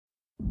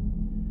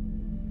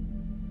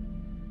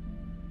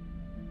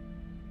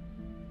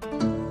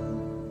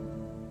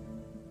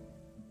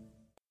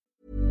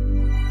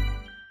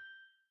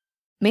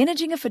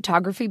Managing a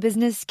photography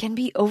business can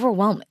be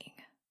overwhelming.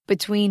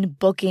 Between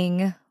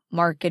booking,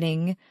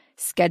 marketing,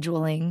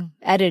 scheduling,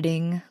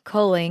 editing,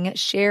 culling,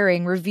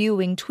 sharing,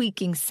 reviewing,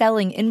 tweaking,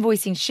 selling,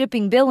 invoicing,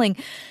 shipping, billing,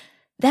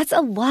 that's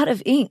a lot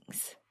of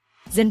ings.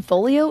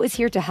 Zenfolio is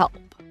here to help.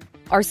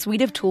 Our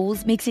suite of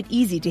tools makes it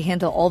easy to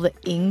handle all the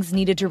ings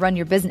needed to run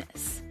your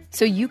business,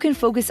 so you can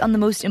focus on the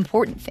most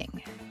important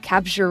thing,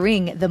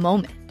 capturing the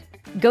moment.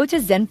 Go to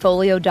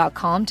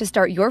zenfolio.com to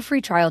start your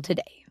free trial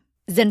today.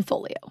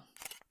 Zenfolio.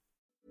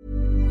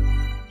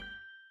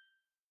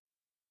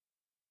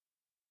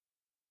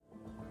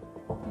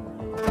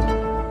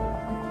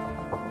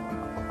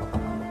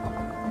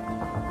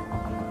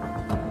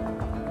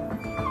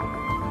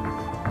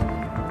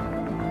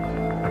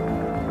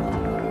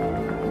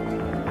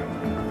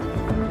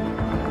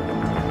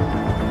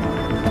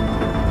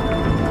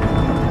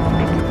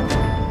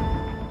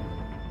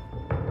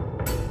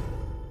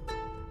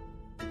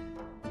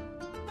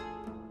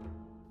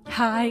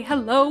 Hi,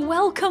 hello,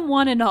 welcome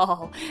one and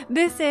all.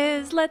 This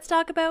is Let's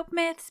Talk About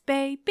Myths,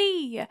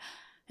 baby.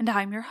 And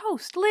I'm your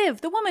host,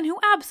 Liv, the woman who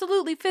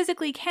absolutely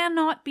physically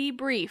cannot be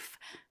brief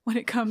when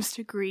it comes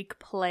to Greek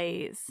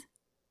plays.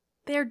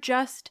 They're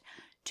just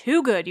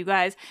too good, you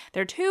guys.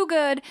 They're too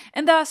good,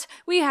 and thus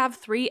we have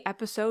 3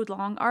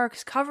 episode-long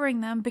arcs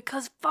covering them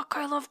because fuck,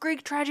 I love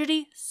Greek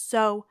tragedy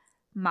so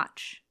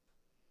much.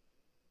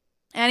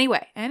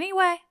 Anyway,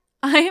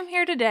 I am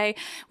here today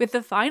with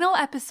the final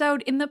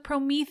episode in the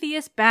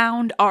Prometheus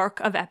bound arc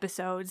of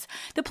episodes,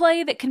 the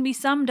play that can be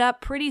summed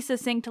up pretty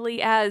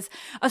succinctly as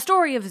a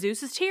story of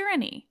Zeus's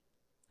tyranny,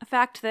 a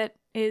fact that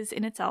is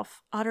in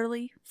itself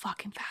utterly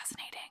fucking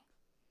fascinating.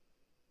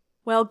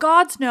 Well,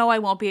 gods know I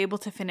won't be able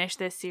to finish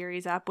this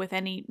series up with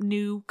any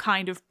new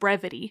kind of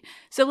brevity,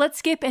 so let's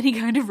skip any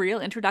kind of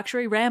real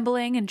introductory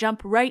rambling and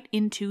jump right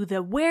into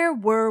the where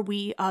were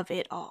we of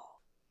it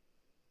all.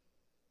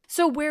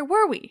 So where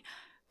were we?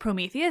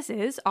 Prometheus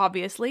is,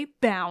 obviously,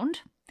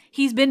 bound.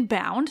 He's been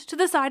bound to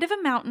the side of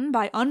a mountain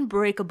by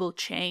unbreakable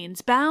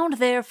chains, bound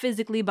there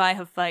physically by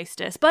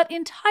Hephaestus, but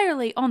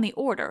entirely on the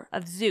order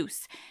of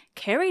Zeus,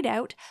 carried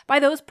out by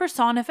those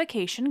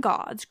personification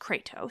gods,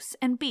 Kratos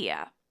and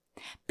Bia.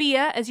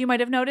 Bia, as you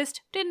might have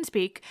noticed, didn't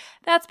speak.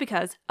 That's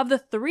because of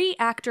the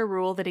 3-actor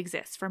rule that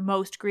exists for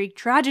most Greek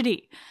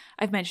tragedy.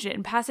 I've mentioned it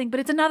in passing, but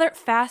it's another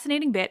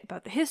fascinating bit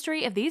about the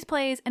history of these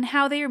plays and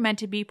how they are meant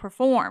to be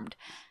performed.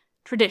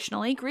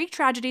 Traditionally, Greek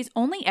tragedies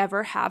only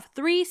ever have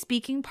 3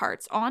 speaking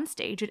parts on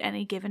stage at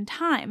any given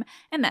time,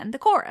 and then the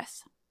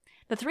chorus.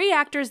 The 3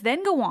 actors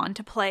then go on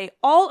to play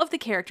all of the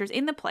characters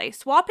in the play,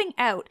 swapping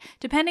out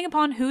depending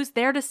upon who's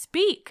there to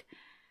speak.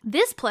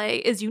 This play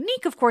is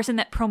unique, of course, in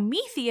that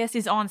Prometheus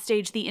is on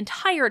stage the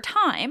entire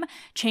time,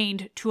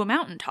 chained to a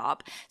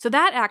mountaintop, so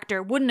that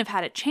actor wouldn't have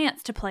had a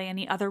chance to play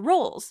any other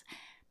roles.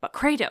 But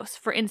Kratos,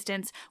 for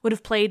instance, would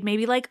have played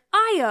maybe like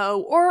Io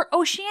or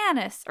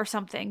Oceanus or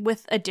something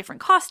with a different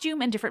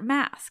costume and different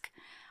mask.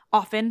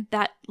 Often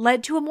that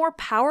led to a more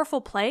powerful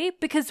play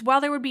because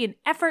while there would be an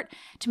effort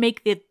to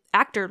make the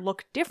actor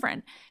look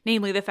different,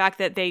 namely the fact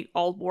that they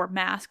all wore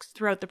masks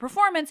throughout the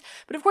performance,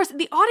 but of course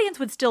the audience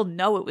would still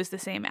know it was the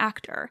same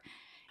actor.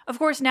 Of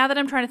course, now that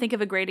I'm trying to think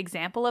of a great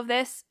example of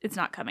this, it's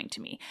not coming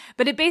to me.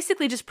 But it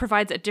basically just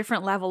provides a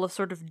different level of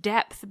sort of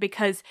depth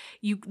because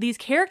these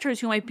characters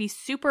who might be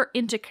super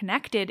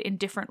interconnected in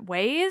different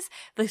ways,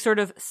 like sort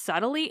of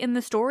subtly in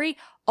the story,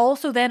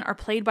 also then are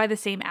played by the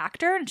same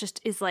actor and just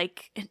is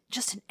like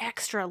just an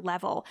extra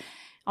level.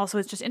 Also,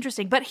 it's just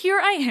interesting. But here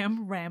I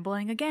am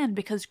rambling again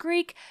because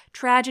Greek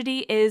tragedy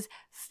is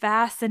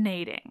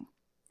fascinating.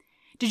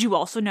 Did you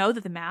also know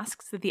that the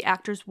masks that the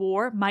actors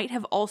wore might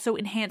have also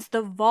enhanced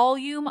the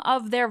volume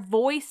of their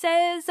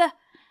voices?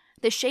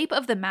 The shape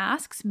of the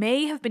masks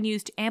may have been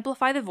used to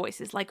amplify the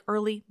voices like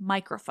early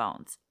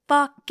microphones.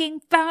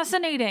 Fucking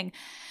fascinating!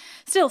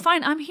 Still,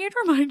 fine, I'm here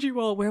to remind you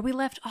all where we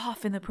left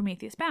off in the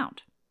Prometheus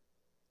Bound.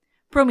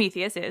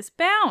 Prometheus is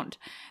bound.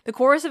 The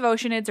chorus of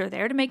Oceanids are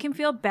there to make him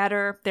feel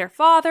better. Their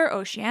father,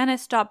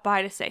 Oceanus, stopped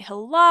by to say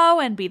hello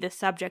and be the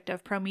subject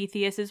of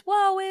Prometheus's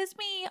 "woe is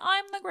me,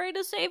 I'm the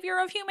greatest savior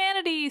of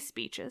humanity"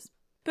 speeches,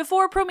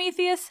 before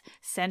Prometheus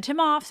sent him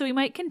off so he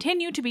might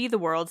continue to be the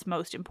world's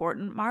most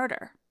important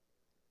martyr.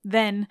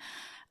 Then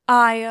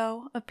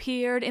Io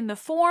appeared in the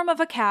form of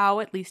a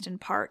cow, at least in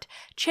part,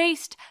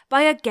 chased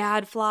by a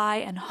gadfly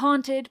and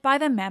haunted by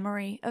the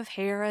memory of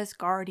Hera's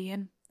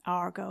guardian,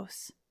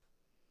 Argos.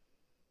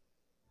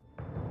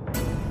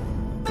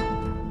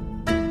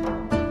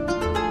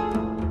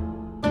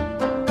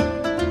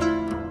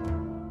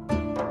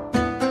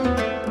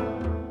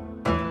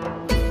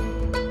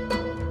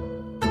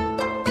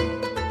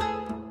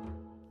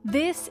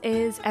 This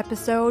is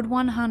episode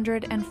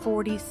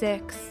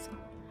 146.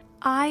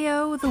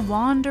 Io the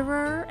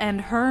Wanderer and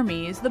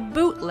Hermes the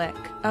Bootlick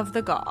of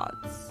the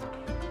Gods.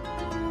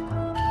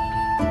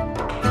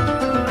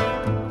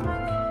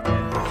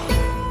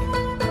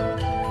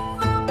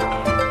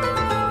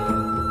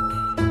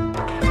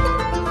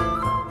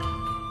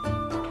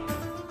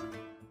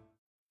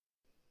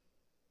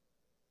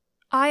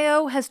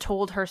 Io has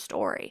told her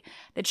story,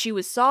 that she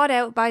was sought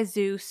out by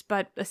Zeus,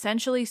 but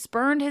essentially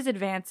spurned his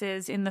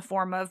advances in the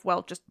form of,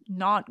 well, just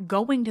not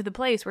going to the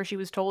place where she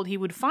was told he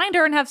would find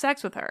her and have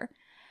sex with her.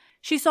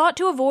 She sought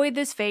to avoid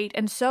this fate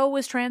and so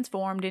was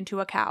transformed into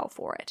a cow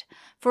for it,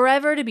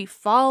 forever to be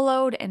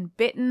followed and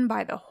bitten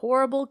by the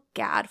horrible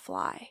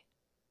gadfly.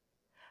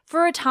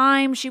 For a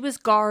time she was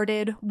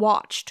guarded,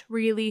 watched,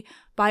 really,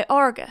 by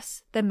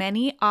Argus, the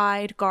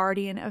many-eyed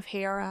guardian of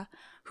Hera,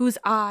 whose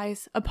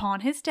eyes, upon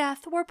his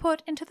death, were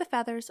put into the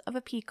feathers of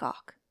a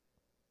peacock.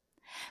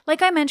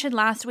 Like I mentioned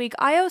last week,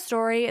 Io's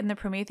story in the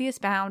Prometheus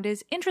Bound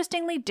is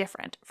interestingly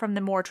different from the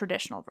more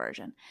traditional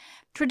version.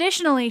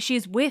 Traditionally,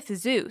 she's with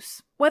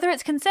Zeus. Whether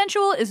it's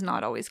consensual is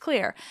not always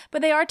clear,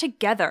 but they are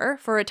together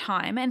for a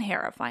time and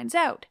Hera finds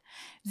out.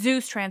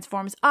 Zeus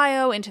transforms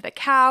Io into the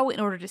cow in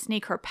order to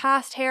sneak her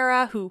past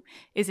Hera, who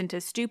isn't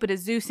as stupid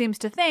as Zeus seems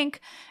to think,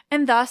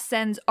 and thus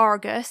sends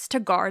Argus to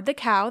guard the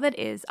cow that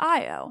is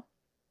Io.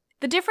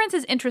 The difference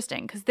is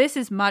interesting because this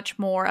is much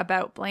more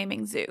about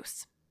blaming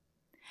Zeus.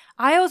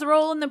 Io's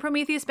role in the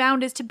Prometheus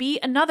Bound is to be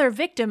another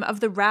victim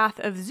of the wrath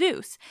of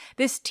Zeus,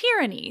 this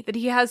tyranny that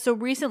he has so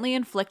recently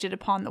inflicted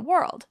upon the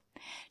world.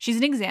 She's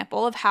an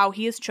example of how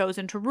he has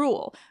chosen to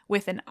rule,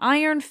 with an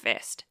iron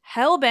fist,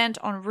 hell-bent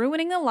on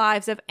ruining the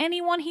lives of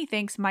anyone he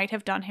thinks might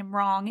have done him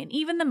wrong in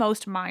even the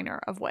most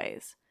minor of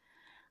ways.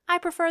 I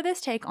prefer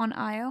this take on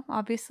Io,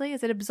 obviously,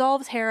 as it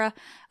absolves Hera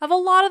of a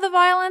lot of the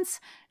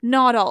violence,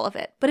 not all of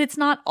it, but it's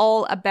not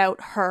all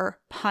about her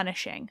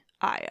punishing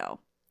Io.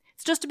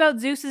 It's just about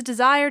Zeus's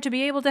desire to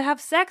be able to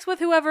have sex with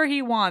whoever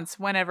he wants,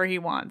 whenever he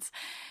wants,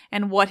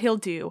 and what he'll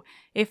do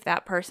if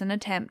that person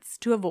attempts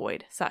to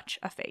avoid such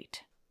a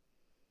fate.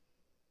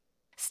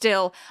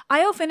 Still,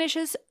 Io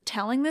finishes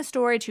telling this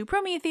story to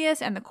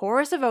Prometheus and the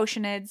chorus of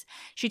Oceanids.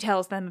 She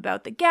tells them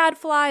about the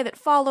gadfly that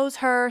follows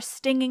her,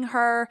 stinging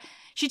her.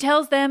 She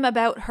tells them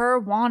about her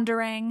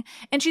wandering,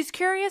 and she's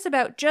curious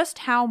about just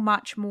how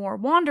much more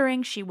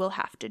wandering she will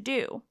have to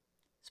do.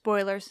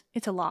 Spoilers,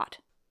 it's a lot.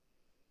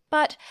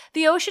 But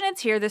the Oceanids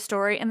hear this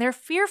story and they're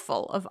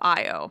fearful of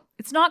Io.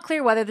 It's not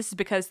clear whether this is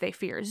because they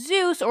fear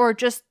Zeus or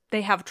just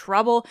they have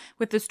trouble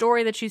with the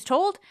story that she's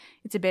told.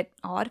 It's a bit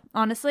odd,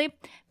 honestly.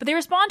 But they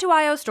respond to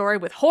Io's story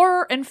with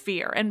horror and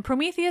fear, and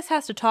Prometheus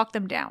has to talk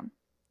them down.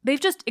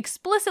 They've just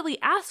explicitly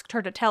asked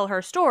her to tell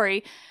her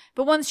story,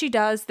 but once she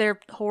does, they're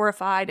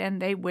horrified and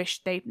they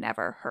wish they'd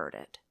never heard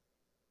it.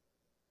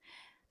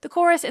 The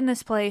chorus in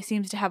this play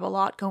seems to have a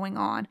lot going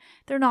on.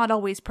 They're not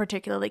always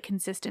particularly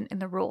consistent in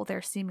the role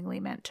they're seemingly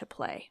meant to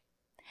play.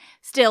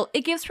 Still,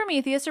 it gives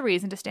Prometheus a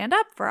reason to stand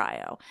up for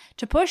Io,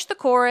 to push the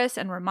chorus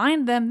and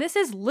remind them this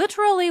is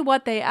literally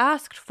what they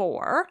asked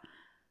for.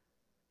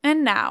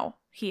 And now,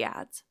 he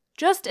adds,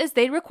 just as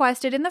they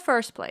requested in the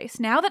first place,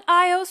 now that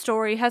Io's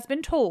story has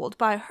been told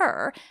by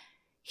her,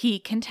 he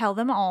can tell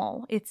them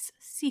all its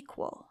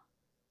sequel.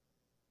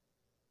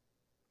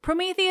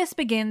 Prometheus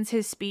begins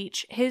his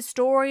speech, his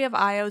story of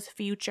Io's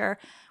future,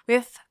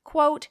 with,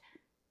 quote,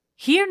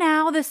 "Hear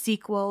now the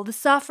sequel, the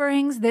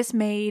sufferings this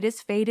maid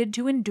is fated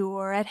to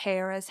endure at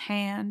Hera's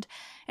hand,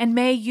 and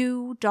may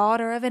you,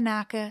 daughter of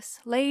Inachus,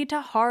 lay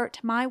to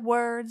heart my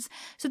words,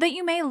 so that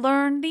you may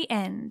learn the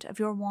end of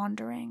your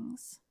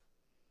wanderings."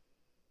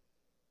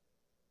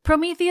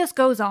 Prometheus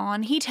goes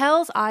on. He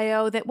tells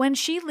Io that when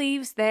she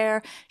leaves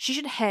there, she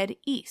should head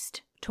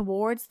east,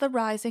 towards the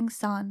rising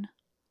sun.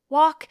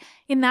 Walk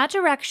in that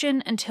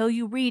direction until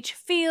you reach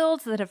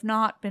fields that have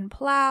not been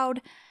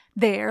plowed.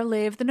 There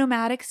live the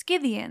nomadic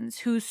Scythians,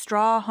 whose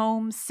straw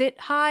homes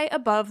sit high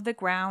above the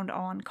ground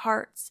on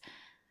carts.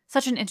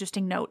 Such an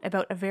interesting note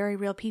about a very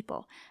real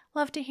people.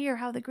 Love to hear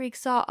how the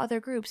Greeks saw other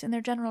groups in their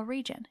general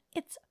region.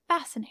 It's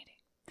fascinating.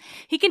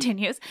 He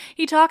continues.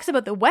 He talks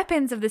about the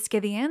weapons of the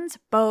Scythians,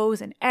 bows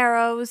and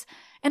arrows.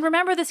 And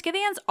remember, the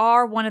Scythians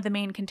are one of the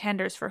main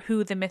contenders for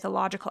who the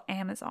mythological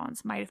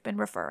Amazons might have been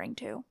referring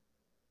to.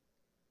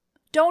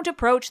 Don't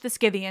approach the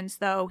Scythians,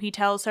 though, he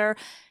tells her.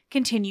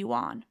 Continue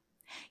on.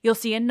 You'll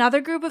see another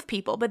group of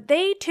people, but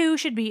they too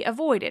should be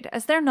avoided,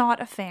 as they're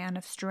not a fan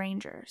of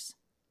strangers.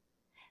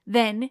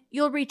 Then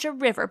you'll reach a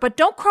river, but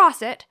don't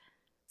cross it.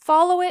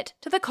 Follow it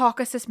to the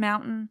Caucasus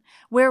Mountain,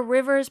 where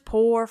rivers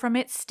pour from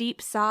its steep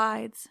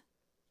sides.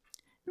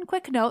 And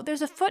quick note,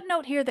 there's a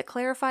footnote here that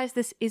clarifies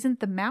this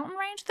isn't the mountain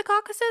range of the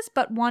Caucasus,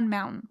 but one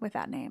mountain with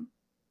that name.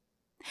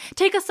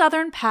 Take a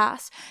southern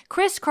pass,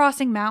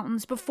 crisscrossing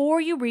mountains before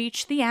you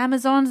reach the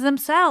Amazons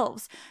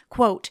themselves,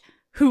 quote,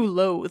 who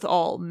loathe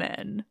all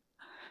men.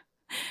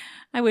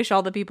 I wish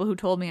all the people who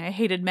told me I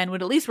hated men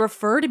would at least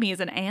refer to me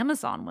as an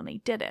Amazon when they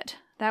did it.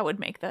 That would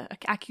make the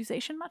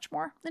accusation much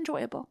more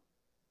enjoyable.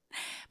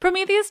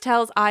 Prometheus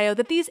tells Io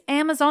that these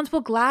Amazons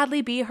will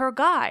gladly be her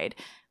guide,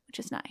 which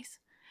is nice.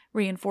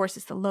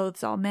 Reinforces the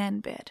loathes all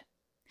men bit.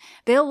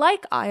 They'll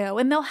like Io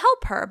and they'll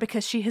help her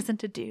because she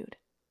isn't a dude.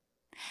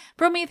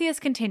 Prometheus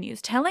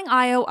continues, telling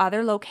Io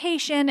other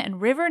location and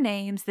river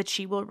names that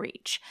she will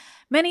reach,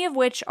 many of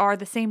which are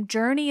the same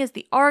journey as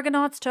the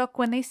Argonauts took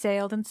when they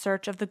sailed in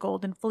search of the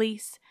Golden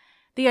Fleece,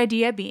 the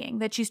idea being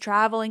that she's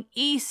traveling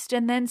east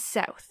and then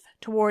south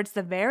towards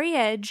the very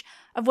edge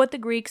of what the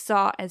Greeks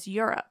saw as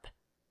Europe.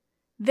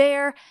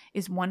 There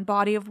is one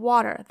body of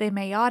water, the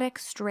Maeotic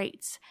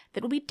Straits,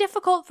 that will be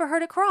difficult for her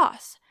to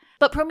cross.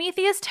 But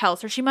Prometheus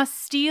tells her she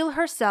must steel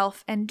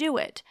herself and do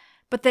it,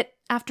 but that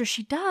after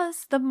she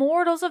does, the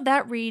mortals of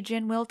that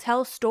region will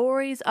tell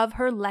stories of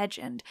her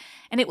legend,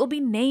 and it will be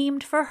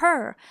named for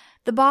her,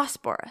 the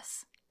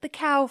Bosporus, the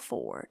Cow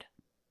Ford.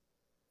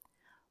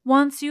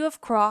 Once you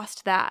have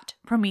crossed that,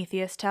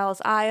 Prometheus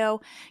tells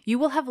Io, you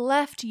will have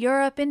left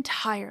Europe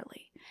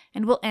entirely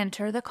and will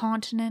enter the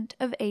continent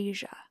of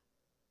Asia.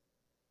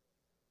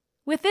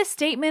 With this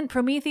statement,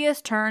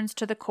 Prometheus turns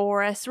to the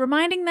chorus,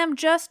 reminding them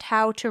just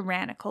how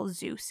tyrannical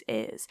Zeus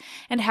is,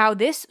 and how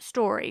this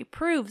story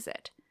proves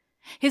it.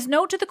 His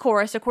note to the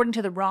chorus, according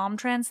to the Rom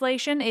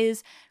translation,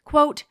 is,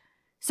 quote,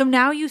 "So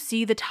now you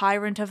see the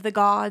tyrant of the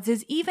gods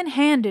is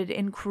even-handed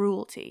in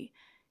cruelty.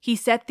 He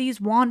set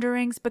these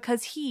wanderings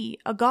because he,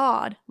 a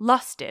god,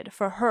 lusted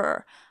for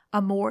her,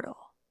 a mortal."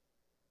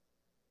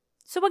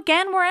 So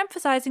again, we're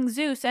emphasizing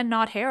Zeus and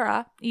not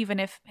Hera, even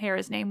if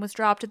Hera's name was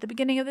dropped at the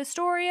beginning of this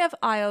story of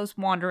Io's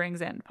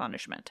wanderings and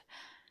punishment.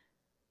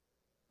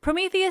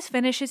 Prometheus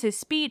finishes his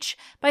speech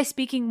by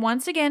speaking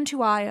once again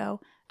to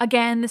Io.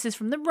 Again, this is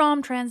from the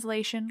Rom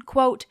translation,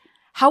 quote,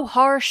 "How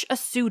harsh a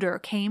suitor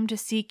came to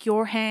seek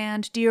your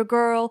hand, dear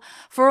girl,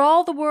 for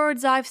all the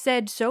words I've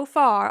said so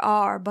far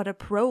are but a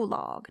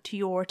prologue to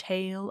your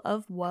tale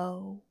of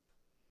woe."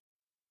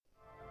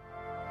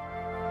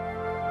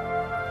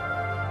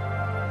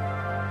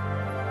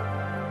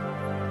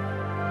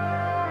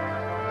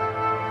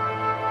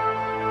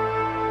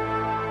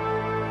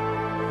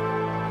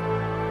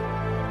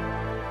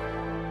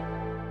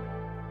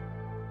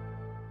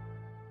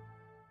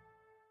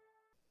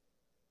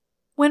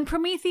 When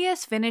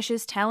Prometheus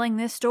finishes telling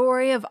this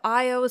story of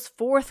Io's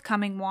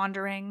forthcoming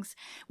wanderings,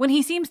 when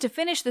he seems to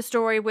finish the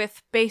story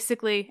with,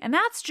 basically, "And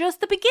that's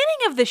just the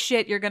beginning of the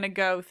shit you're gonna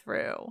go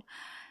through,"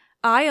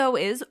 Io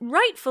is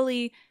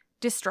rightfully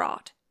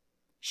distraught.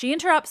 She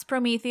interrupts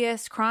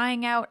Prometheus,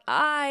 crying out,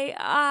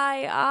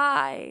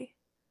 I.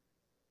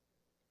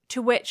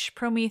 To which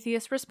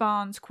Prometheus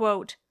responds,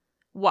 quote,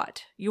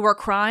 "What, you are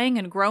crying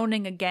and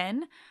groaning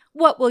again?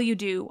 What will you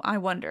do, I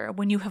wonder,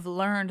 when you have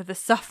learned the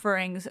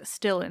sufferings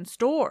still in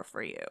store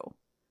for you?"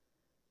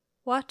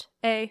 What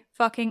a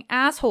fucking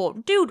asshole.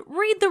 Dude,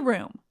 read the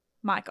room.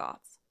 My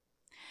gods.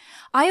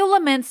 Io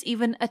laments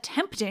even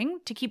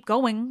attempting to keep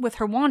going with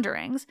her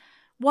wanderings.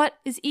 What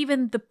is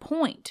even the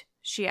point,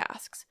 she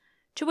asks.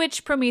 To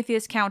which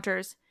Prometheus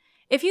counters,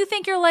 "If you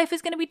think your life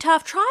is going to be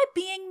tough, try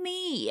being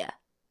me."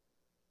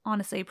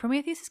 Honestly,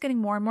 Prometheus is getting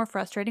more and more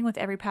frustrating with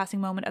every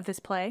passing moment of this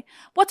play.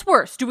 What's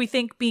worse, do we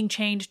think being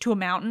chained to a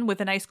mountain with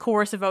a nice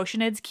chorus of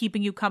oceanids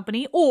keeping you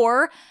company,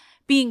 or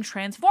being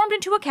transformed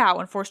into a cow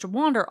and forced to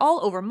wander all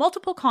over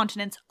multiple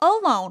continents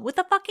alone with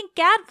a fucking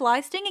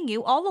gadfly stinging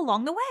you all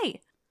along the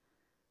way?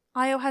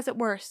 Io has it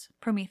worse,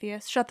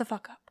 Prometheus. Shut the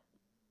fuck up.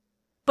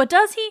 But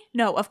does he?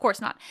 No, of course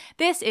not.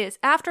 This is,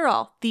 after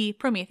all, the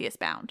Prometheus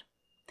bound.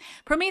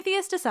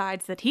 Prometheus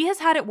decides that he has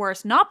had it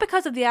worse not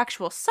because of the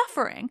actual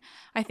suffering,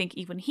 I think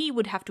even he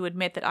would have to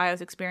admit that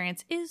Io's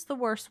experience is the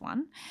worst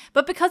one,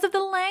 but because of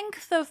the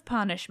length of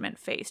punishment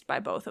faced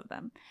by both of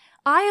them.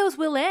 Io's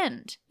will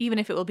end, even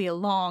if it will be a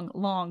long,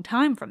 long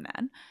time from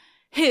then.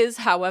 His,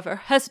 however,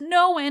 has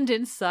no end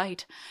in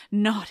sight,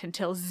 not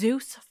until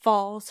Zeus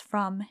falls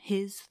from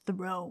his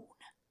throne.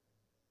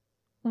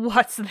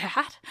 "What's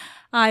that?"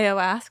 Io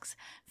asks,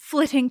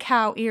 flitting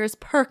cow ears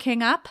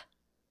perking up.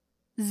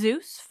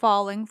 Zeus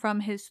falling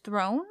from his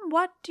throne?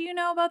 What do you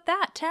know about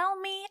that? Tell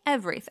me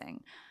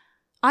everything.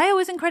 Io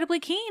is incredibly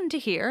keen to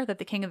hear that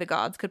the king of the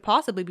gods could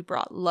possibly be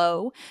brought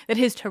low, that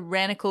his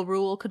tyrannical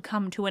rule could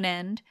come to an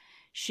end.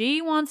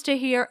 She wants to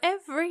hear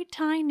every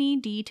tiny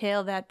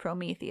detail that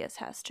Prometheus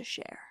has to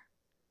share.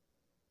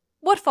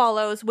 What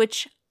follows,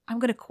 which I'm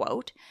going to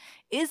quote,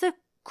 is a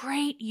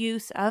great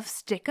use of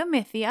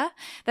stickomythia,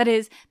 that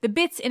is, the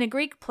bits in a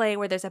Greek play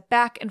where there's a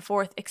back and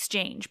forth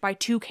exchange by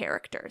two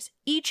characters,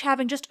 each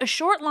having just a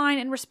short line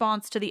in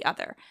response to the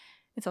other.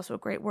 It's also a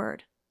great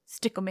word,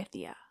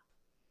 stickomythia.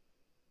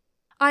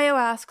 Io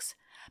asks,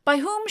 "By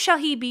whom shall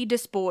he be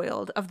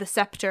despoiled of the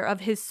scepter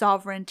of his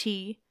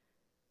sovereignty?"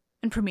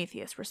 And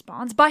Prometheus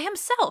responds, "By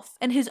himself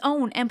and his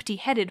own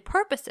empty-headed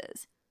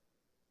purposes."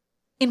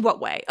 "In what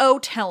way? Oh,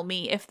 tell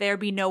me, if there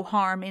be no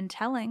harm in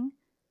telling."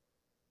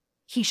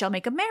 "He shall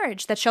make a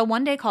marriage that shall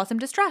one day cause him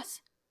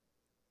distress."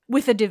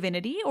 "With a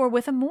divinity or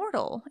with a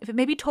mortal? If it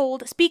may be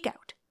told, speak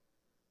out."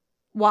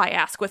 "Why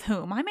ask with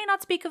whom? I may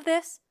not speak of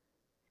this."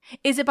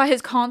 "Is it by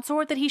his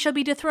consort that he shall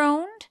be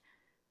dethroned?"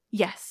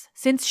 "Yes,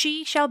 since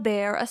she shall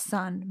bear a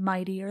son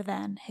mightier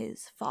than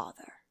his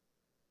father."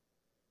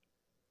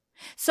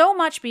 So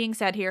much being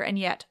said here, and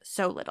yet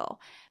so little.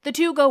 The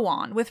two go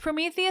on, with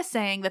Prometheus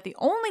saying that the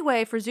only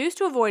way for Zeus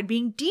to avoid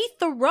being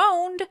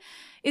dethroned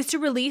is to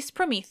release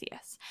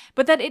Prometheus,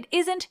 but that it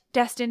isn't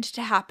destined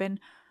to happen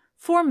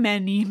for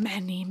many,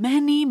 many,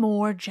 many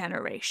more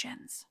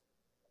generations.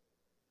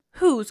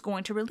 "Who's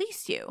going to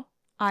release you?"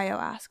 Io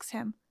asks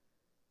him.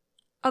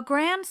 "A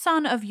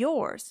grandson of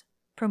yours,"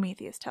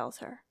 Prometheus tells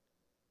her.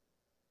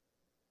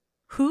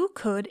 Who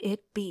could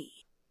it be?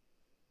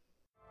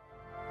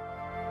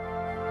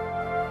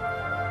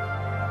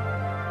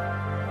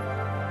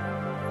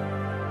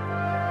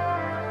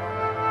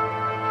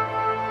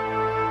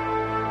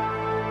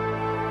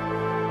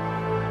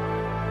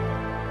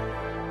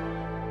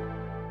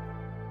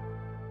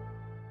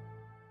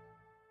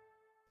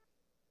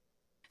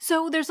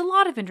 So there's a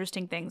lot of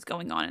interesting things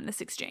going on in this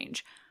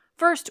exchange.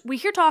 First, we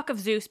hear talk of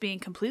Zeus being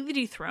completely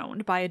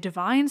dethroned by a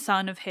divine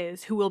son of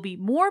his who will be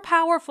more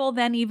powerful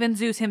than even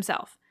Zeus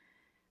himself.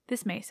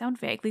 This may sound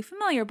vaguely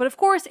familiar, but of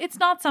course it's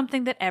not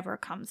something that ever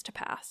comes to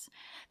pass.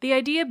 The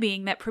idea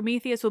being that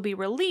Prometheus will be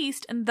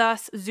released and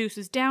thus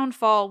Zeus's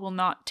downfall will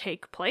not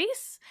take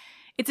place.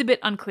 It's a bit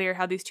unclear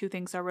how these two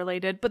things are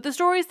related, but the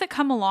stories that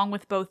come along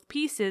with both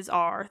pieces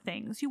are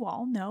things you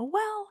all know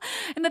well,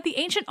 and that the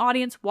ancient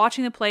audience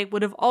watching the play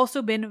would have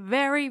also been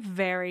very,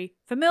 very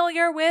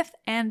familiar with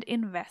and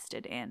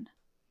invested in.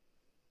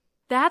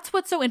 That's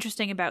what's so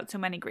interesting about so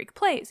many Greek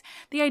plays.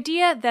 The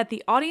idea that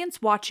the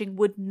audience watching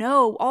would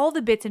know all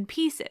the bits and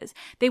pieces.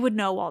 They would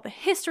know all the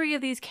history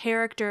of these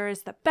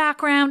characters, the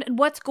background, and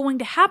what's going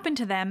to happen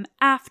to them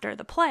after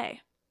the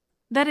play.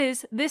 That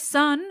is, this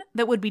son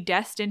that would be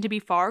destined to be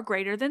far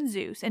greater than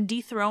Zeus and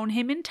dethrone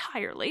him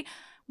entirely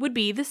would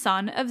be the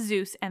son of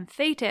Zeus and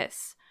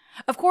Thetis.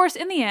 Of course,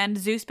 in the end,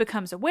 Zeus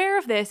becomes aware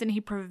of this and he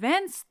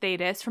prevents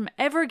Thetis from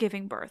ever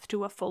giving birth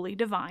to a fully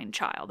divine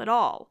child at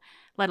all,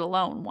 let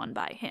alone one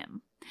by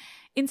him.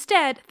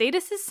 Instead,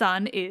 Thetis'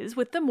 son is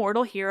with the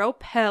mortal hero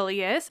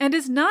Peleus and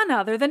is none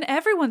other than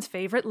everyone's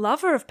favorite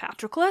lover of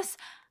Patroclus,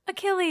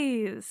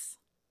 Achilles.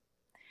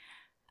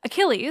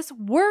 Achilles,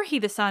 were he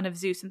the son of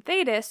Zeus and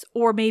Thetis,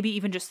 or maybe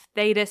even just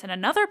Thetis and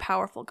another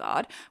powerful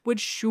god, would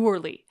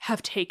surely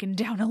have taken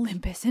down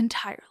Olympus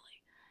entirely.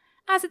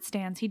 As it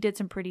stands, he did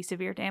some pretty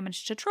severe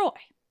damage to Troy.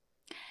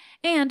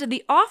 And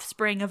the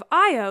offspring of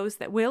Ios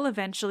that will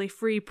eventually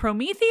free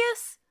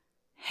Prometheus?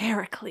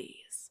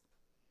 Heracles.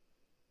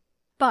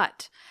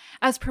 But,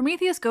 as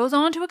Prometheus goes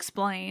on to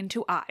explain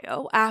to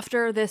Io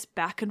after this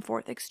back and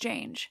forth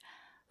exchange,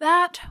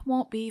 that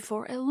won't be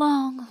for a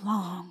long,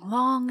 long,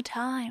 long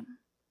time.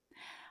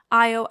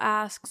 Io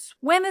asks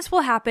when this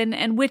will happen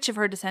and which of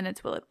her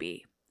descendants will it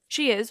be.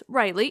 She is,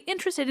 rightly,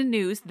 interested in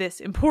news this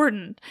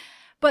important.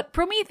 But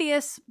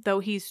Prometheus,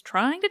 though he's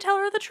trying to tell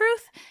her the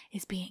truth,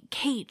 is being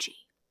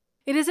cagey.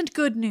 It isn't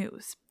good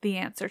news, the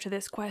answer to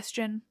this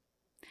question.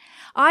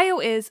 Io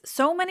is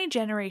so many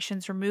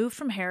generations removed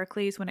from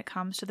Heracles when it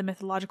comes to the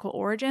mythological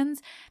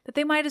origins that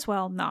they might as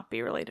well not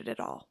be related at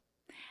all.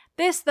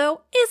 This,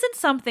 though, isn't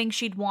something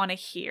she'd want to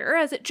hear,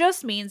 as it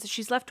just means that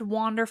she's left to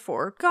wander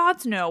for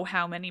gods know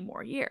how many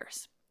more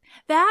years.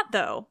 That,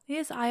 though,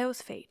 is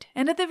Io's fate,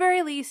 and at the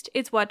very least,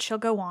 it's what she'll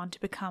go on to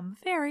become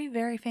very,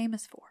 very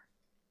famous for.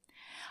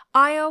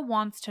 Io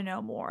wants to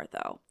know more,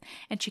 though,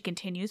 and she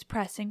continues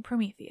pressing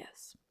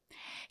Prometheus.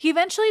 He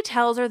eventually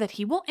tells her that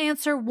he will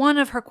answer one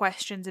of her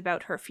questions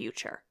about her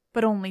future,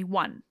 but only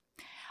one.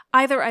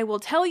 Either I will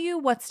tell you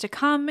what's to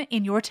come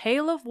in your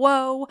tale of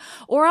woe,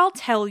 or I'll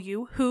tell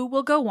you who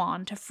will go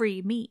on to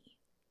free me.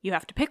 You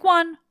have to pick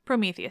one,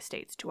 Prometheus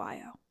states to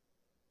Io.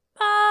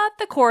 But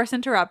the chorus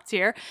interrupts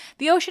here.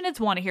 The Oceanids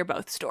want to hear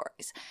both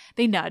stories.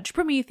 They nudge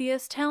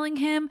Prometheus, telling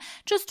him,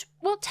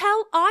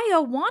 tell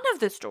Io one of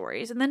the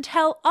stories and then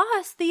tell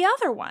us the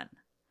other one.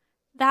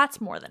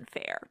 That's more than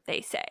fair,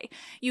 they say.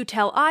 You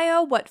tell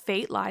Io what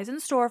fate lies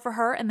in store for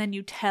her, and then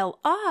you tell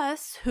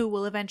us who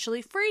will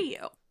eventually free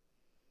you.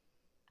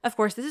 Of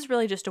course, this is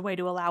really just a way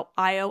to allow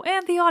Io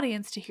and the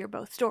audience to hear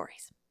both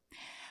stories.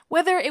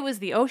 Whether it was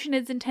the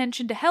Oceanids'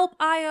 intention to help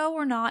Io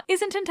or not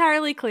isn't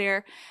entirely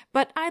clear,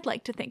 but I'd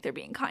like to think they're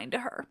being kind to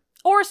her.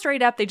 Or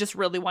straight up, they just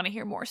really want to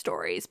hear more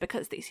stories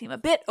because they seem a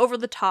bit over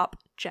the top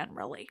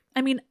generally.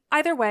 I mean,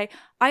 either way,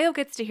 Io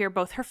gets to hear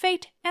both her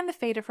fate and the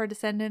fate of her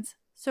descendants,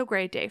 so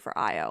great day for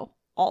Io,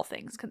 all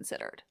things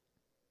considered.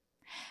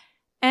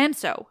 And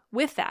so,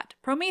 with that,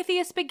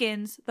 Prometheus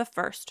begins the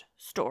first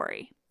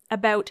story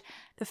about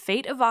the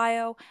fate of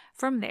Io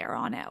from there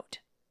on out.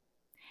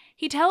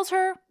 He tells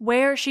her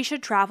where she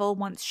should travel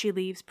once she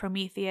leaves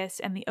Prometheus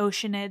and the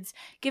Oceanids,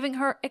 giving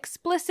her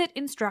explicit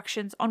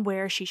instructions on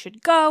where she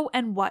should go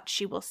and what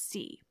she will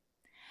see.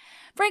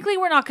 Frankly,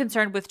 we're not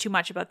concerned with too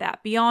much about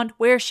that beyond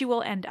where she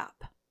will end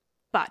up.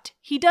 But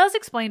he does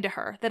explain to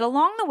her that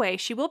along the way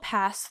she will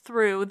pass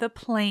through the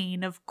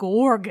plain of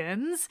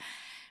Gorgons,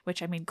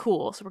 which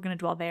cool, so we're going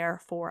to dwell there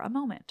for a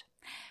moment.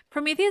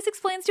 Prometheus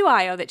explains to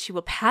Io that she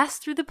will pass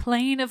through the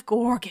plain of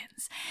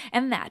Gorgons,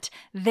 and that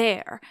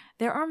there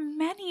are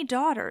many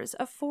daughters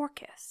of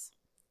Phorcys.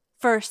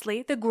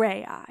 Firstly, the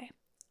Grey Eye.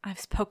 I've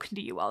spoken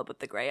to you all about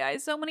the Grey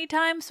Eyes so many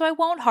times, so I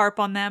won't harp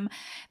on them.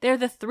 They're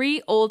the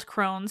 3 old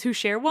crones who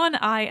share one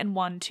eye and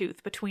one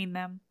tooth between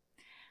them.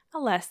 A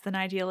less than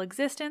ideal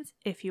existence,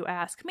 if you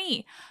ask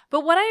me.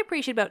 But what I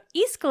appreciate about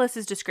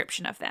Aeschylus'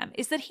 description of them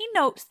is that he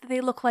notes that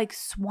they look like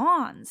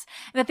swans,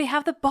 and that they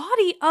have the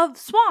body of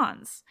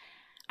swans.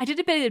 I did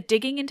a bit of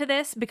digging into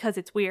this because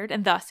it's weird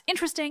and thus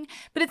interesting,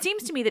 but it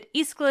seems to me that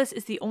Aeschylus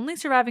is the only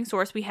surviving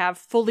source we have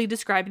fully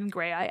describing the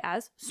Graeae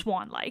as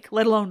swan-like,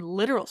 let alone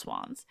literal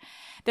swans.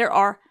 There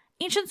are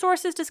ancient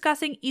sources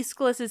discussing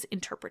Aeschylus's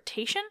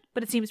interpretation,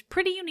 but it seems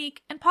pretty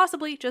unique and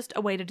possibly just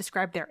a way to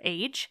describe their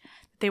age.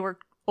 They were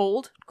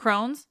old,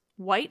 crones,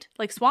 white,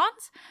 like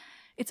swans.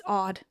 It's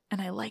odd, and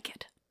I like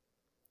it.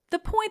 The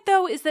point,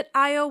 though, is that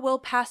Io will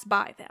pass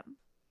by them.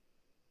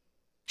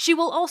 She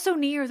will also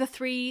near the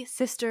three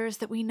sisters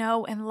that we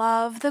know and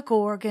love, the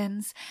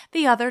Gorgons,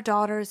 the other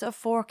daughters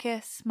of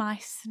Phorcys, my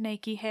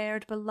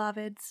snaky-haired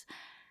beloveds.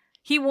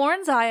 He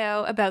warns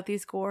Io about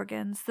these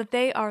Gorgons, that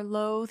they are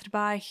loathed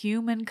by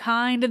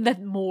humankind and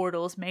that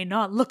mortals may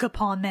not look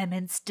upon them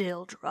and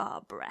still draw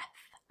breath.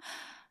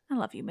 I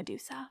love you,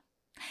 Medusa.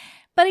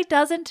 But he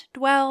doesn't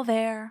dwell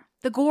there.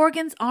 The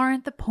Gorgons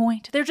aren't the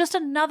point. They're just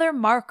another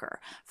marker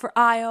for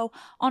Io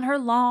on her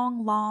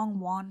long, long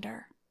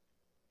wander.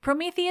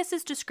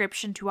 Prometheus's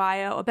description to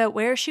Io about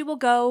where she will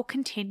go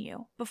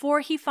continue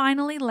before he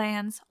finally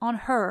lands on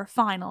her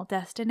final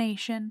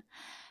destination,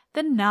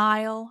 the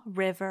Nile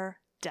River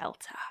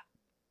Delta.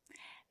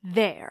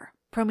 There,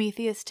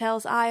 Prometheus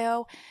tells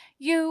Io,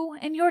 you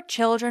and your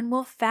children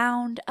will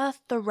found a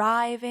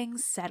thriving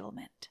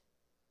settlement.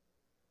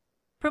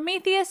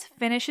 Prometheus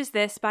finishes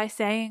this by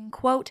saying,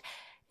 quote,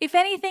 if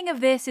anything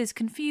of this is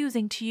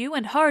confusing to you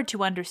and hard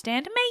to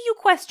understand, may you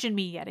question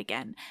me yet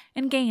again,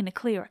 and gain a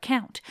clear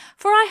account,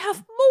 for I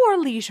have more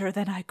leisure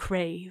than I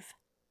crave.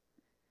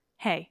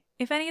 Hey,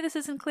 if any of this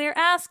isn't clear,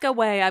 ask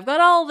away. I've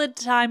got all the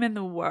time in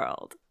the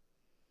world.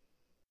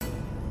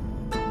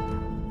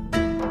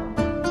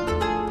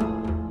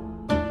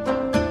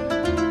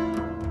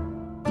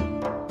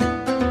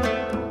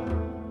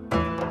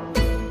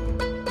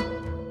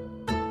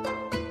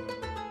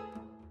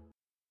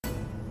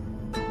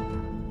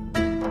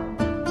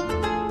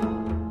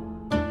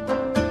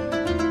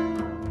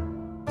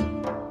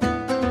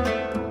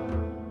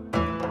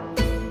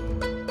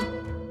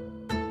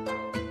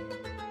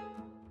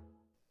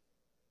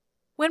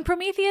 When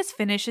Prometheus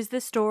finishes the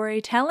story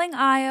telling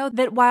Io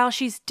that while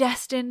she's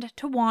destined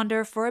to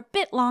wander for a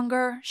bit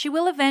longer, she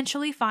will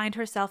eventually find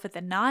herself at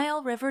the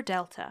Nile River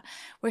Delta,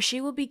 where she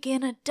will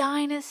begin a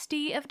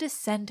dynasty of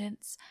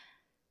descendants.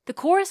 The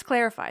chorus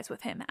clarifies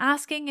with him,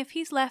 asking if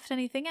he's left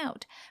anything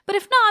out, but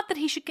if not, that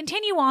he should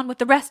continue on with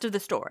the rest of the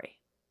story.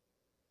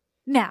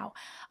 Now,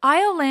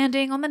 Io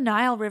landing on the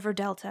Nile River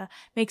Delta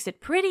makes it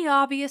pretty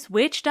obvious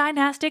which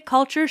dynastic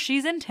culture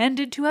she's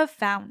intended to have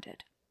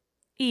founded.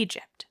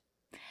 Egypt.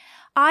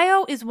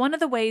 Io is one of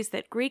the ways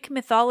that Greek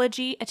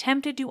mythology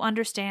attempted to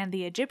understand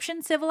the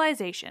Egyptian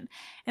civilization,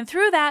 and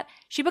through that,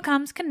 she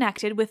becomes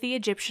connected with the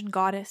Egyptian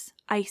goddess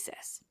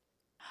Isis.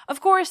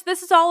 Of course,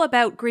 this is all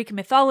about Greek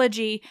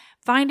mythology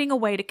finding a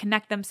way to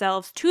connect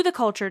themselves to the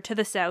culture to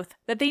the south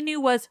that they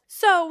knew was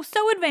so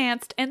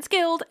advanced and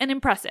skilled and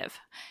impressive.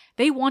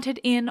 They wanted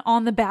in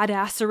on the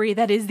badassery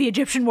that is the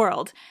Egyptian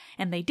world,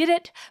 and they did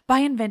it by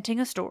inventing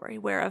a story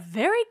where a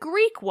very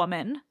Greek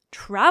woman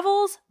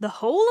travels the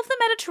whole of the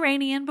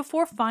Mediterranean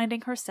before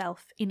finding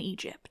herself in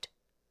Egypt.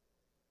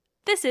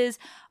 This is,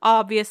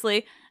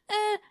 obviously,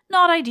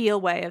 not ideal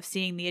way of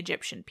seeing the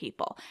Egyptian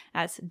people,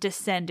 as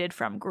descended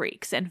from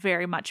Greeks and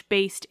very much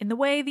based in the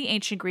way the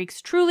ancient Greeks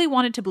truly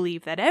wanted to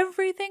believe that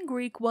everything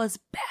Greek was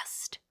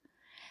best.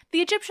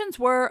 The Egyptians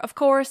were, of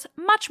course,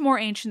 much more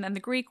ancient than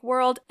the Greek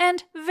world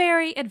and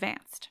very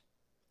advanced.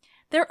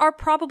 There are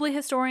probably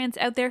historians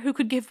out there who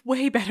could give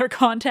way better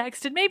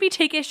context and maybe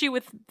take issue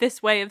with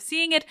this way of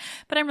seeing it,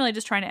 but I'm really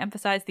just trying to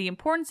emphasize the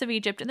importance of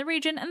Egypt in the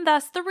region and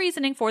thus the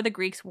reasoning for the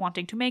Greeks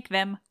wanting to make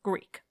them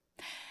Greek.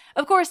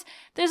 Of course,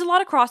 there's a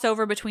lot of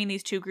crossover between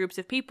these two groups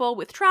of people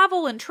with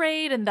travel and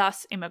trade and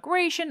thus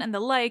immigration and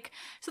the like,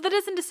 so that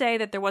isn't to say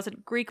that there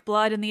wasn't Greek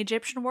blood in the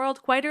Egyptian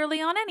world quite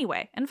early on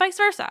anyway, and vice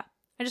versa.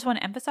 I just want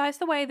to emphasize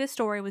the way this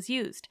story was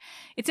used.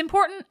 It's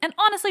important and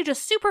honestly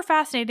just super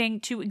fascinating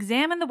to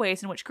examine the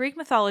ways in which Greek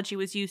mythology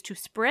was used to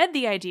spread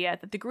the idea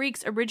that the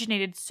Greeks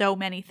originated so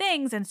many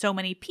things and so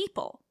many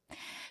people.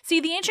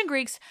 See, the ancient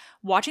Greeks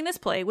watching this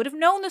play would have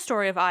known the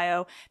story of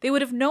Io, they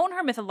would have known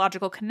her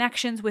mythological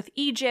connections with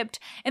Egypt,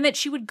 and that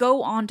she would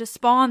go on to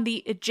spawn the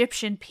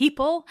Egyptian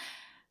people.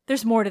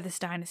 There's more to this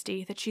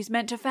dynasty that she's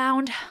meant to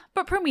found,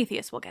 but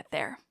Prometheus will get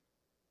there.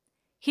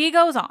 He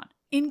goes on.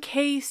 In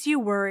case you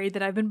worried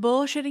that I've been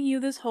bullshitting you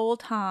this whole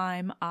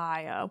time,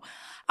 Io,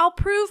 I'll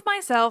prove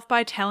myself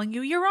by telling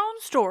you your own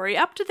story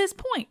up to this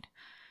point.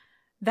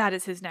 That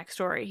is his next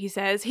story, he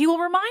says. He will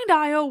remind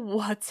Io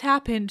what's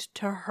happened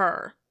to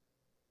her.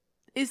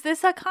 Is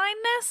this a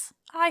kindness?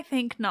 I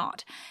think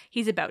not.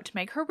 He's about to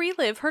make her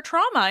relive her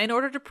trauma in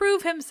order to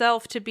prove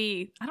himself to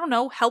be,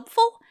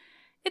 helpful?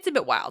 It's a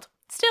bit wild.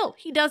 Still,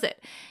 he does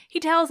it. He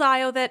tells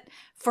Io that,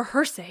 for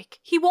her sake,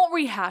 he won't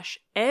rehash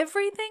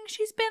everything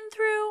she's been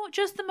through,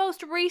 just the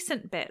most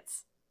recent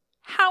bits.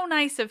 How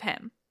nice of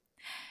him.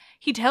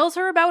 He tells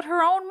her about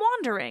her own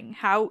wandering,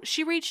 how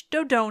she reached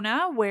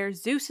Dodona, where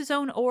Zeus's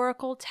own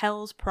oracle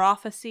tells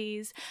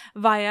prophecies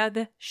via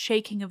the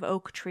shaking of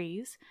oak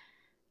trees.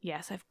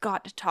 Yes, I've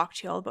got to talk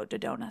to you all about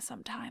Dodona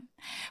sometime.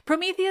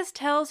 Prometheus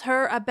tells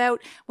her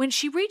about when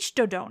she reached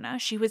Dodona,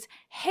 she was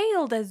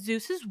hailed as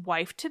Zeus's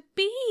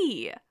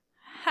wife-to-be.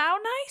 How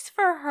nice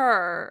for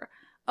her.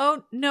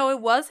 Oh, no,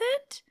 it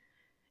wasn't?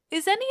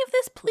 Is any of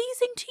this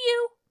pleasing to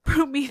you?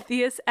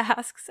 Prometheus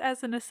asks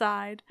as an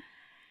aside.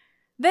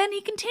 Then he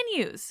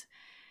continues.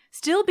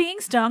 Still being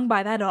stung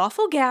by that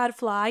awful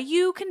gadfly,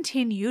 you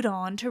continued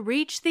on to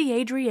reach the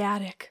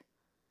Adriatic.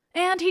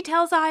 And he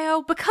tells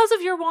Io, because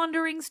of your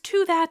wanderings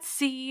to that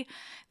sea,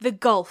 the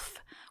gulf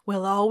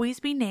will always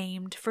be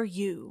named for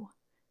you,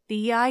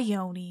 the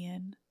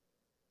Ionian.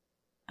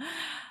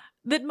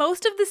 That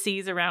most of the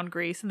seas around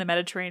Greece and the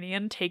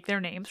Mediterranean take their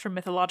names from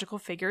mythological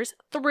figures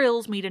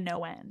thrills me to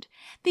no end.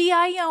 The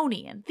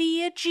Ionian,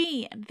 the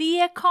Aegean,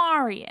 the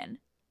Icarian.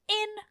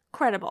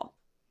 Incredible.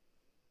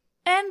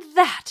 And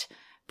that,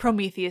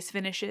 Prometheus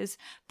finishes,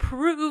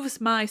 proves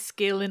my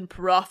skill in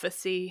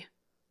prophecy.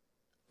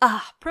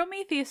 Ah,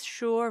 Prometheus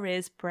sure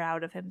is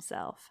proud of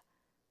himself.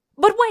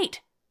 But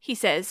wait, he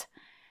says,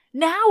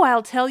 now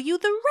I'll tell you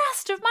the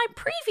rest of my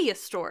previous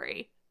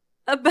story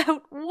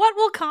about what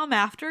will come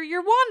after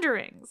your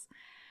wanderings.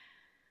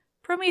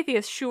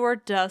 Prometheus sure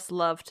does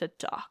love to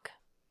talk.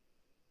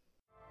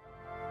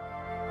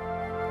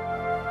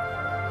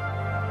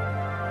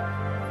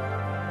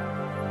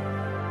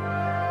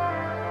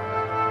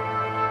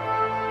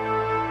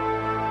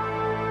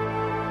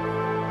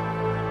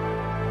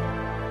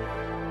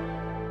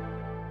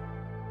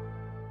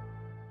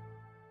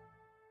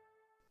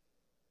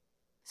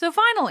 So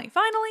finally,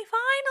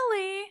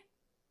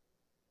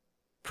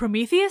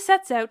 Prometheus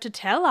sets out to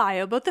tell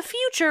Io about the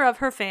future of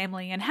her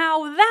family and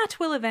how that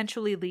will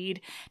eventually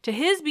lead to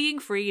his being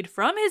freed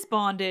from his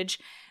bondage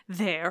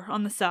there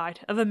on the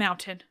side of a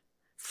mountain.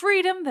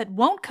 Freedom that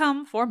won't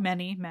come for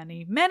many,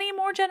 many, many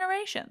more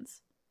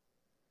generations.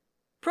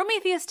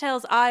 Prometheus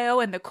tells Io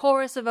and the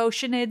chorus of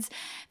Oceanids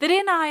that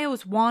in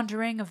Io's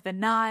wandering of the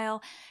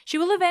Nile, she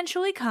will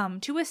eventually come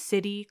to a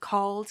city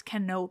called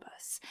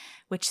Canobus,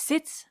 which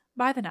sits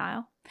by the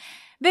Nile.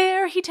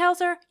 There, he tells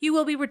her, you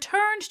will be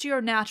returned to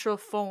your natural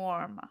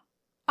form.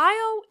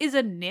 Io is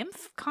a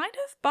nymph, kind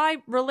of, by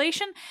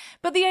relation,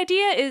 but the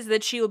idea is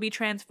that she will be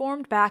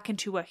transformed back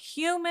into a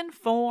human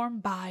form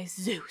by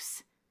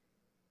Zeus.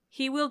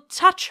 He will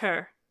touch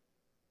her,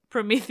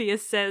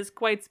 Prometheus says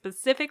quite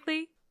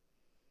specifically.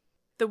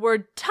 The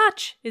word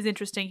touch is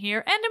interesting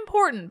here and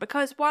important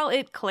because while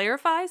it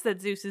clarifies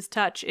that Zeus's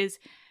touch is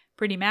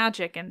pretty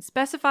magic and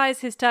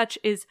specifies his touch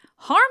is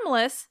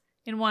harmless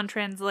in one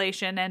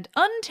translation and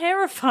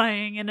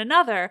unterrifying in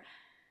another,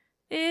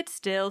 it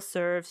still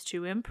serves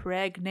to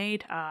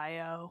impregnate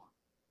Io.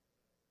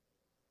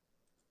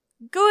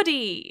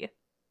 Goody!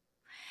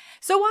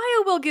 So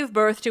Io will give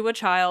birth to a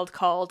child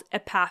called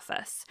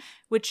Epaphus,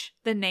 which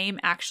the name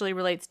actually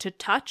relates to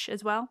touch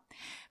as well.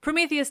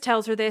 Prometheus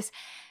tells her this,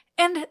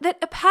 and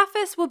that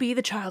Epaphus will be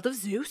the child of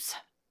Zeus.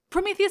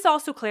 Prometheus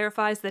also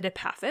clarifies that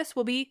Epaphus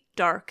will be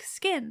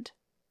dark-skinned.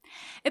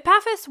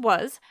 Epaphus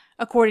was,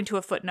 according to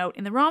a footnote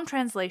in the Rome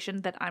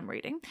translation that I'm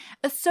reading,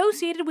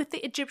 associated with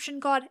the Egyptian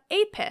god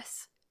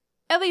Apis.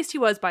 At least he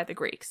was by the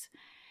Greeks.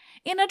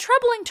 In a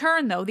troubling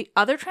turn, though, the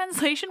other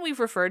translation we've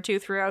referred to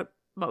throughout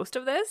most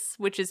of this,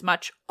 which is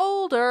much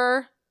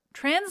older,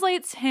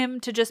 translates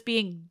him to just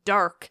being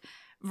dark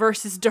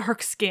versus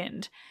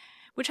dark-skinned,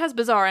 which has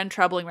bizarre and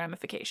troubling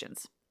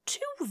ramifications.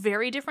 Two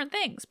very different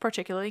things,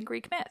 particularly in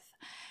Greek myth.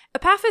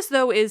 Epaphus,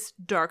 though, is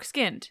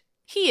dark-skinned.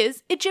 He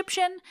is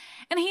Egyptian,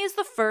 and he is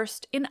the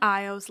first in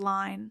Io's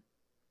line.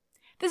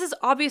 This is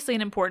obviously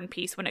an important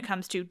piece when it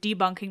comes to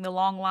debunking the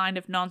long line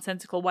of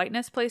nonsensical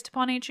whiteness placed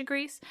upon ancient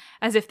Greece,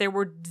 as if there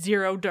were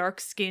 0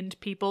 dark-skinned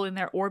people in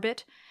their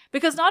orbit.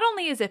 Because not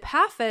only is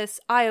Epaphus,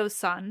 Io's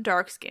son,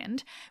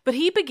 dark-skinned, but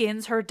he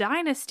begins her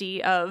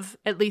dynasty of,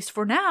 at least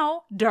for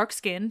now,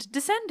 dark-skinned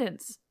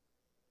descendants.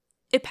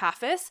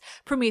 Epaphus,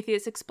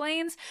 Prometheus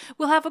explains,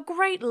 will have a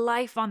great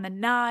life on the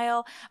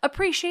Nile,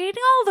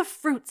 appreciating all the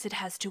fruits it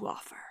has to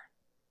offer.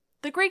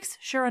 The Greeks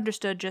sure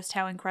understood just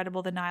how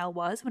incredible the Nile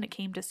was when it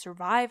came to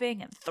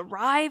surviving and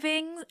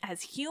thriving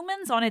as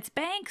humans on its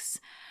banks.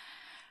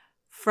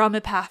 From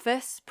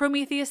Epaphus,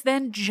 Prometheus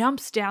then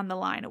jumps down the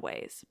line a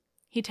ways.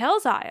 He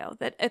tells Io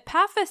that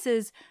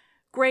Epaphus's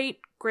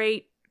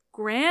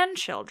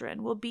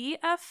great-great-grandchildren will be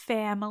a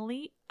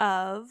family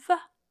of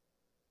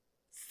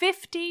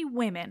 50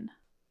 women.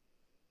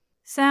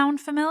 Sound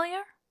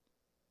familiar?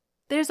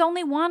 There's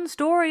only one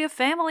story of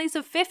families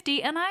of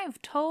 50, and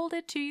I've told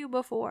it to you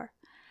before.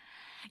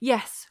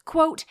 Yes,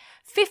 quote,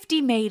 50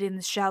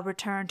 maidens shall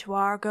return to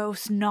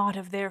Argos, not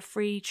of their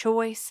free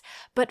choice,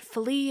 but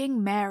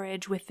fleeing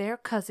marriage with their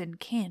cousin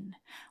kin,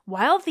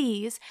 while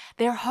these,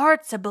 their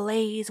hearts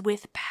ablaze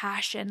with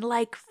passion,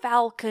 like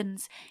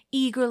falcons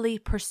eagerly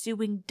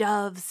pursuing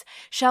doves,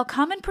 shall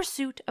come in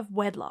pursuit of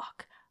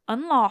wedlock,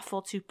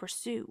 unlawful to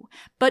pursue,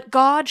 but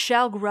God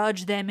shall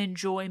grudge them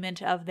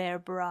enjoyment of their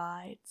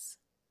brides.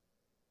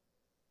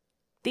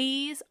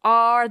 These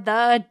are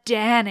the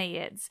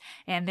Danaids,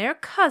 and their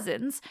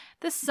cousins,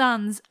 the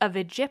sons of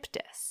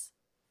Aegyptus.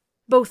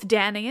 Both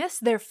Danaus,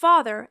 their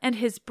father, and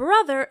his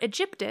brother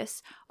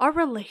Aegyptus are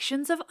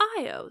relations of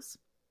Io's.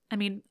 I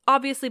mean,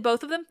 obviously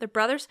both of them, they're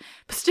brothers,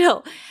 but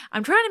still,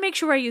 I'm trying to make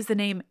sure I use the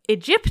name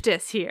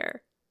Aegyptus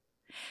here.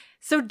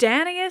 So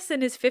Danaus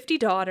and his 50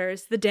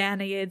 daughters, the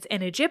Danaids,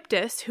 and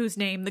Aegyptus, whose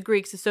name the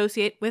Greeks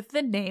associate with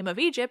the name of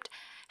Egypt,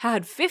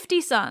 had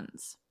 50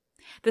 sons.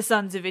 The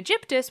sons of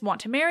Aegyptus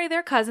want to marry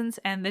their cousins,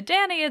 and the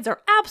Danaids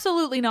are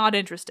absolutely not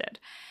interested.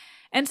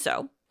 And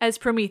so, as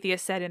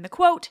Prometheus said in the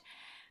quote,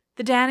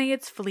 the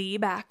Danaids flee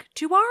back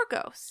to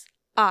Argos,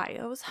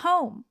 Io's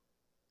home.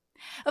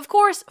 Of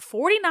course,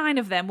 49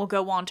 of them will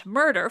go on to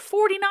murder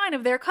 49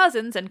 of their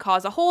cousins and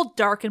cause a whole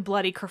dark and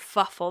bloody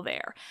kerfuffle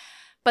there.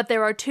 But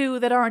there are 2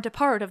 that aren't a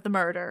part of the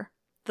murder.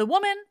 The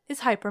woman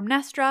is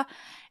Hypermnestra,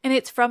 and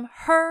it's from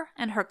her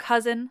and her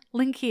cousin,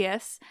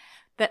 Lynceus,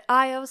 that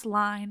Io's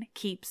line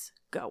keeps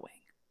going.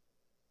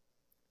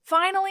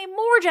 Finally,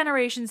 more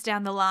generations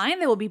down the line,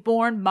 there will be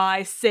born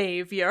my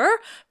savior,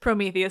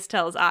 Prometheus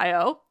tells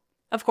Io.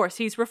 Of course,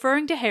 he's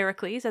referring to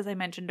Heracles, as I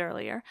mentioned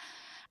earlier.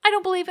 I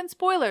don't believe in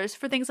spoilers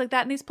for things like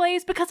that in these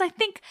plays because I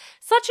think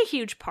such a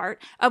huge part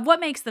of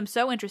what makes them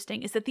so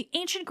interesting is that the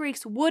ancient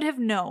Greeks would have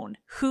known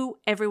who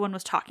everyone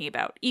was talking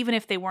about, even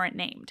if they weren't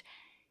named.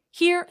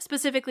 Here,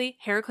 specifically,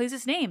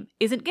 Heracles' name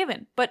isn't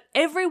given, but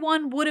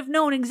everyone would have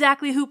known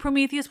exactly who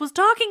Prometheus was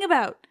talking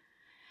about.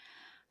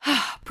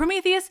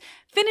 Prometheus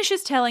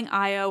finishes telling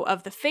Io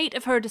of the fate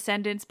of her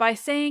descendants by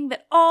saying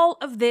that all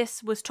of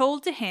this was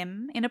told to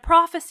him in a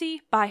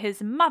prophecy by his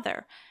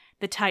mother,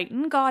 the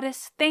Titan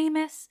goddess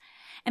Themis,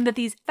 and that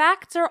these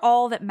facts are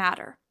all that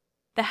matter.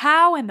 The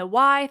how and the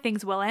why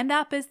things will end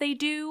up as they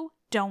do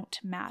don't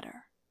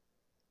matter.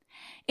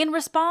 In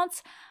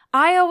response,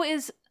 Io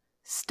is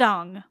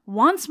stung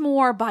once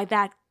more by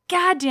that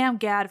goddamn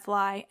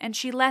gadfly, and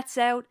she lets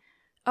out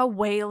a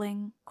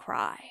wailing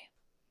cry.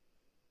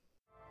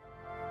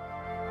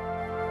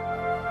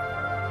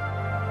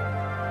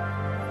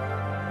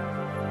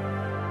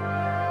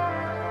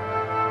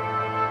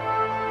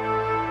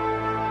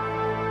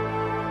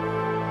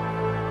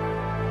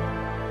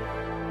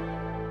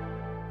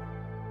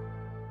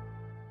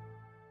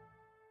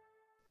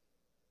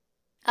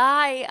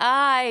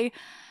 Aye,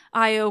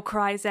 Io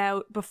cries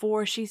out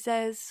before she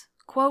says,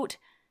 quote,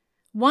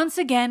 "Once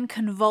again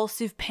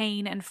convulsive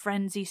pain and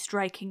frenzy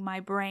striking my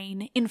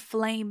brain,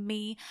 inflame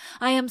me.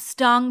 I am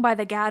stung by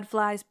the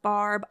gadfly's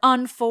barb,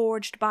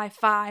 unforged by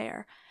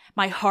fire.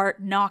 My heart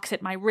knocks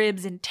at my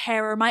ribs in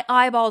terror. My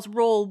eyeballs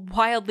roll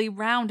wildly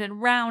round and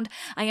round.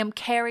 I am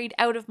carried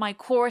out of my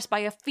course by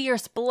a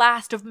fierce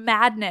blast of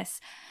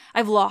madness.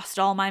 I've lost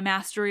all my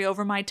mastery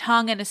over my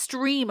tongue, and a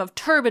stream of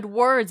turbid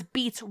words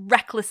beats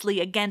recklessly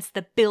against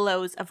the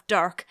billows of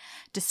dark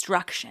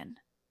destruction."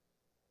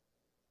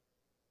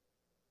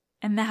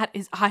 And that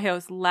is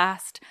Io's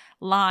last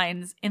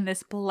lines in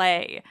this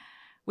play.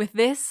 With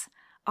this,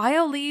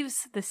 Io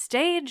leaves the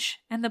stage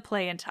and the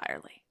play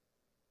entirely.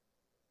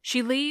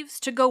 She leaves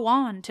to go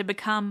on to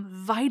become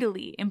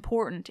vitally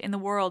important in the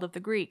world of the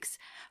Greeks.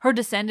 Her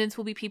descendants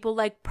will be people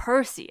like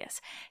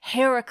Perseus,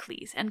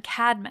 Heracles, and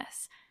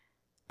Cadmus.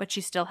 But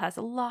she still has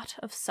a lot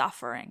of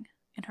suffering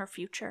in her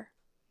future.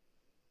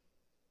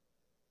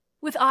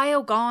 With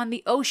Io gone,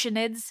 the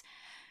Oceanids,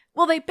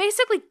 well, they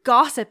basically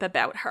gossip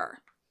about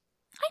her.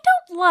 I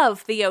don't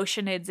love the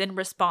Oceanids in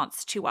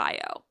response to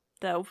Io,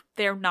 though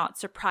they're not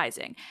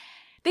surprising.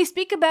 They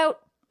speak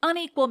about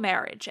unequal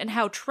marriage and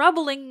how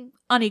troubling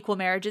unequal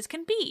marriages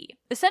can be,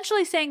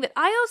 essentially saying that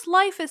Io's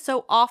life is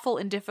so awful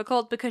and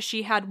difficult because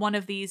she had one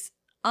of these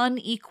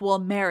unequal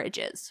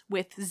marriages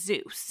with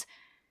Zeus.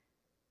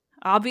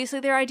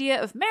 Obviously, their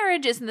idea of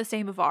marriage isn't the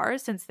same of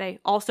ours, since they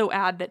also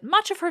add that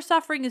much of her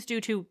suffering is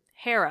due to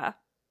Hera,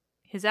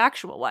 his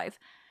actual wife.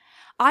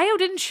 Io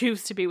didn't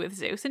choose to be with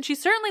Zeus, and she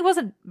certainly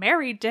wasn't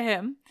married to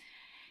him.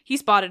 He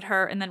spotted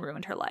her and then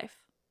ruined her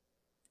life.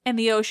 And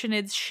the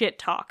Oceanids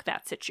shit-talk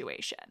that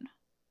situation.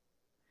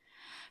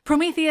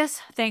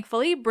 Prometheus,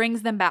 thankfully,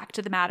 brings them back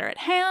to the matter at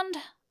hand,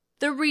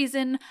 the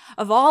reason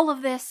of all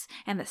of this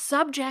and the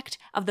subject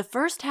of the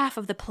first half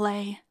of the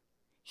play.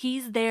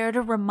 He's there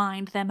to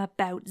remind them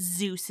about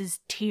Zeus's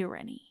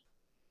tyranny.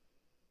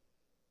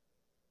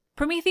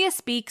 Prometheus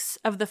speaks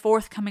of the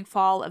forthcoming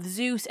fall of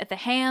Zeus at the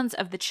hands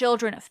of the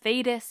children of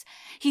Thetis.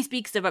 He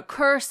speaks of a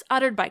curse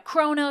uttered by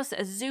Kronos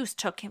as Zeus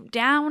took him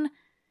down.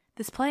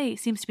 This play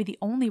seems to be the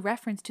only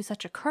reference to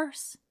such a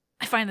curse.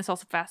 I find this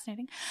also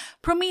fascinating.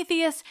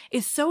 Prometheus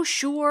is so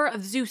sure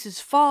of Zeus's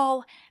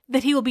fall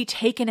that he will be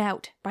taken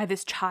out by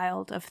this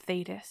child of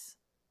Thetis.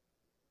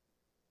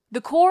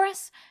 The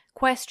chorus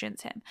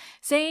questions him,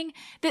 saying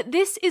that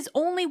this is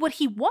only what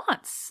he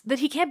wants, that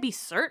he can't be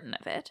certain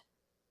of it.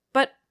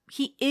 But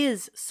he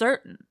is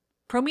certain.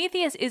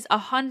 Prometheus is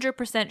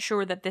 100%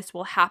 sure that this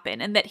will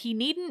happen, and that he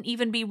needn't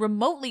even be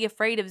remotely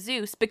afraid of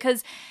Zeus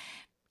because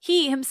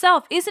he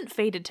himself isn't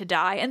fated to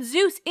die, and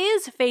Zeus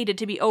is fated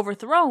to be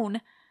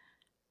overthrown.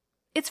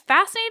 It's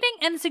fascinating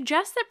and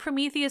suggests that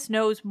Prometheus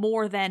knows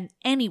more than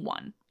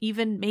anyone,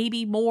 even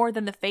maybe more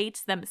than the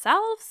fates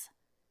themselves.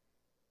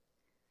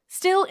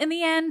 Still, in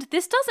the end,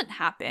 this doesn't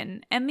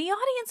happen, and the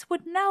audience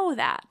would know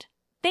that.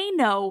 They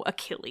know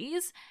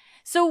Achilles.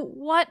 So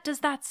what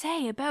does that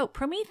say about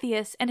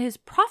Prometheus and his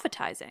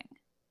prophetizing?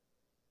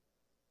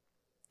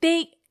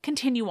 They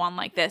continue on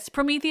like this,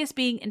 Prometheus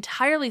being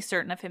entirely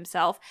certain of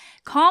himself,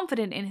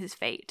 confident in his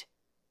fate.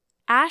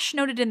 Ash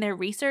noted in their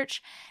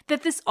research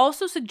that this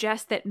also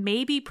suggests that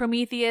maybe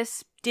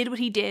Prometheus did what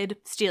he did,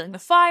 stealing the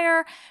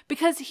fire,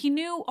 because he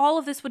knew all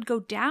of this would go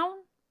down.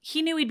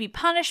 He knew he'd be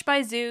punished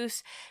by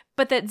Zeus,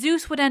 but that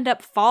Zeus would end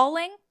up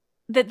falling,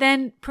 that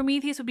then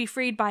Prometheus would be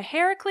freed by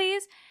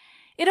Heracles.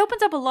 It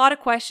opens up a lot of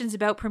questions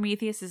about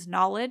Prometheus's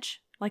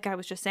knowledge, like I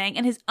was just saying,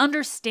 and his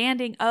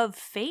understanding of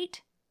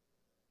fate.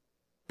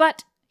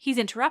 But he's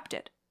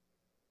interrupted.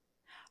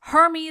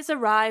 Hermes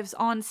arrives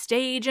on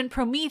stage and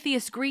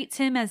Prometheus greets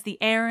him as the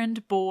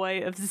errand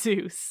boy of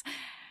Zeus.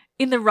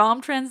 In the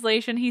Rom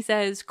translation, he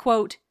says,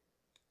 quote,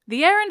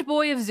 "The errand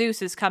boy of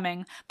Zeus is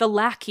coming, the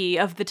lackey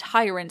of the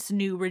tyrant's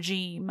new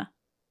regime."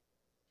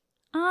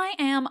 I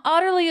am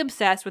utterly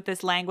obsessed with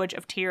this language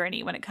of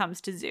tyranny when it comes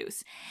to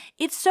Zeus.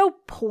 It's so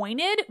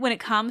pointed when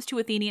it comes to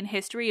Athenian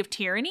history of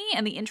tyranny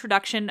and the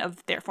introduction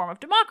of their form of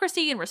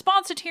democracy in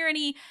response to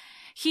tyranny.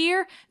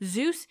 Here,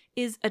 Zeus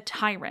is a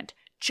tyrant,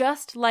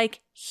 just like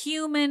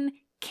human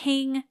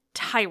king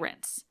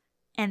tyrants.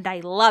 And I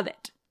love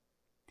it.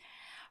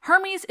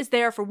 Hermes is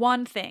there for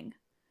one thing.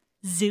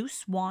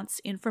 Zeus wants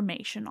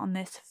information on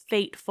this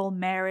fateful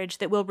marriage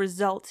that will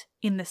result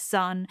in the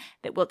son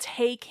that will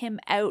take him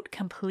out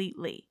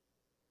completely.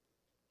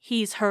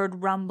 He's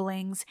heard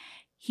rumblings.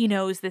 He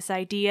knows this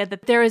idea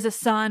that there is a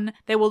son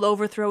that will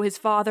overthrow his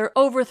father,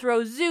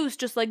 overthrow Zeus,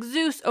 just like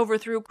Zeus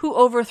overthrew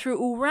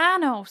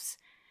Uranos.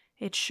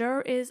 It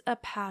sure is a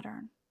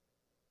pattern.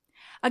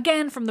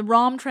 Again, from the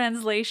Rom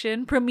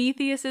translation,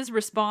 Prometheus's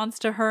response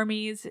to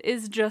Hermes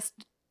is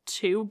just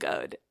too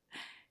good.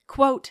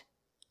 Quote,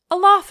 "A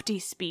lofty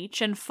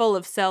speech and full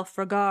of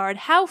self-regard,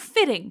 how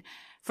fitting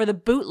for the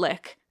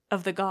bootlick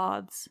of the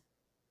gods."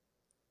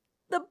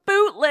 The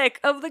bootlick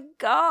of the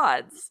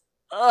gods!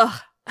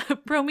 Ugh.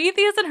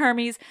 Prometheus and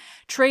Hermes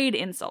trade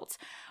insults.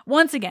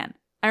 Once again,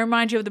 I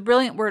remind you of the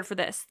brilliant word for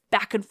this,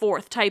 back and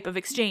forth type of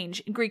exchange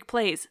in Greek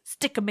plays,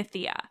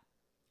 stikimithia.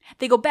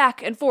 They go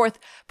back and forth,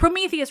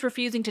 Prometheus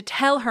refusing to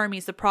tell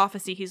Hermes the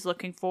prophecy he's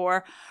looking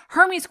for.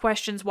 Hermes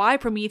questions why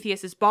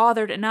Prometheus is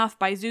bothered enough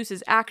by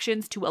Zeus's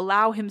actions to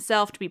allow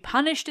himself to be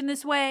punished in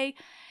this way.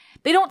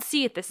 They don't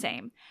see it the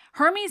same.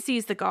 Hermes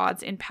sees the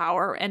gods in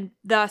power, and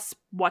thus,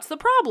 what's the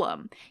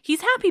problem?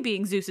 He's happy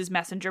being Zeus's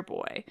messenger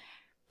boy.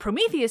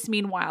 Prometheus,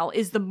 meanwhile,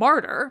 is the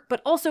martyr,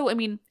 but also,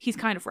 he's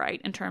kind of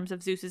right in terms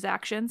of Zeus's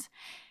actions.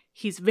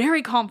 He's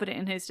very confident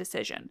in his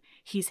decision.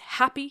 He's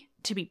happy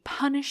to be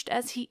punished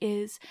as he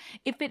is,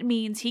 if it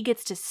means he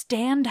gets to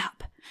stand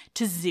up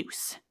to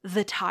Zeus,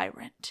 the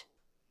tyrant.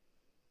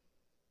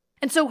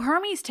 And so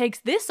Hermes takes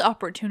this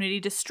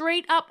opportunity to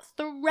straight up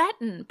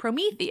threaten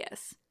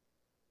Prometheus.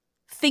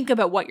 "Think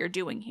about what you're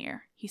doing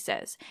here," he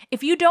says.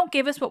 "If you don't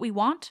give us what we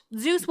want,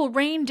 Zeus will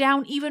rain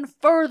down even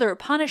further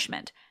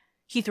punishment."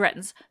 He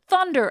threatens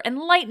thunder and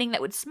lightning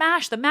that would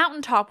smash the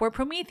mountaintop where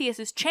Prometheus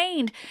is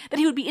chained, that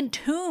he would be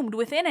entombed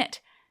within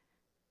it.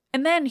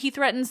 And then he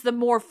threatens the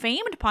more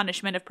famed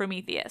punishment of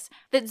Prometheus,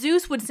 that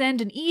Zeus would send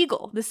an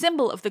eagle, the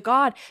symbol of the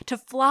god, to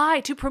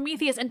fly to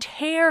Prometheus and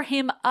tear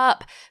him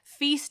up,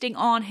 feasting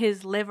on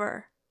his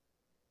liver.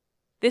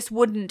 This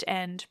wouldn't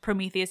end,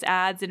 Prometheus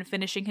adds in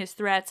finishing his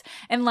threats,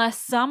 unless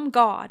some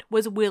god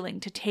was willing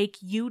to take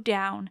you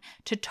down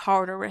to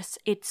Tartarus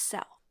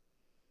itself.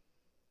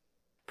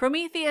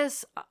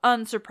 Prometheus,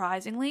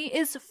 unsurprisingly,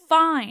 is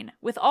fine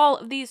with all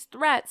of these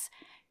threats.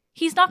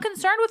 He's not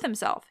concerned with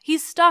himself.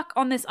 He's stuck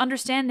on this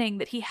understanding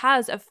that he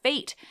has of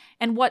fate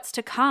and what's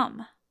to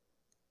come.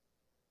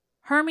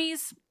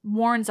 Hermes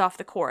warns off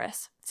the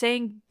chorus,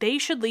 saying they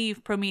should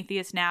leave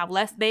Prometheus now,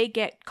 lest they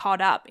get caught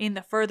up in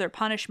the further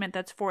punishment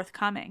that's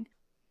forthcoming.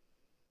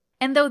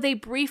 And though they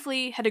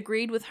briefly had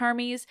agreed with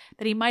Hermes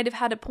that he might have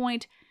had a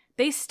point,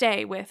 they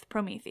stay with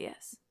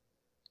Prometheus.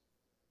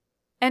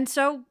 And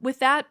so, with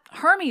that,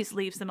 Hermes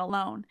leaves them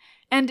alone,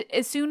 and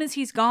as soon as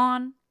he's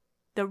gone,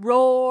 the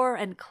roar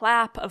and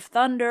clap of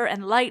thunder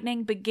and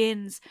lightning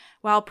begins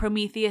while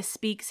Prometheus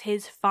speaks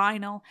his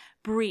final,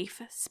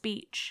 brief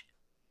speech.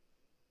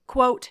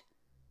 Quote,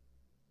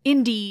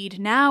 "Indeed,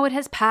 now it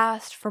has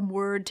passed from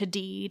word to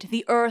deed.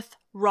 The earth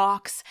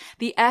rocks,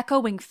 the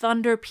echoing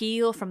thunder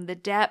peal from the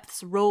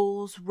depths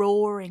rolls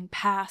roaring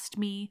past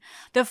me.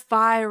 The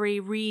fiery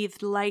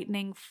wreathed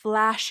lightning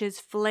flashes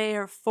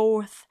flare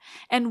forth,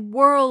 and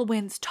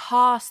whirlwinds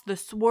toss the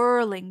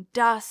swirling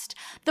dust.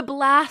 The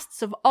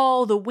blasts of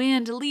all the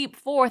wind leap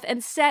forth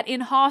and set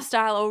in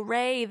hostile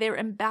array their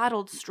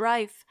embattled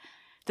strife.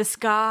 The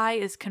sky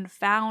is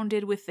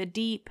confounded with the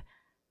deep.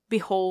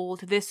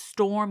 Behold, this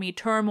stormy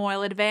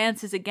turmoil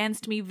advances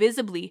against me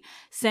visibly,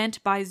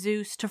 sent by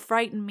Zeus to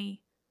frighten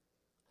me.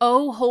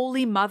 O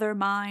holy mother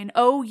mine,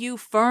 O you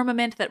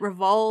firmament that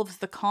revolves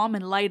the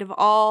common light of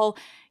all,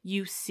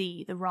 you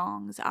see the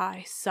wrongs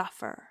I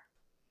suffer."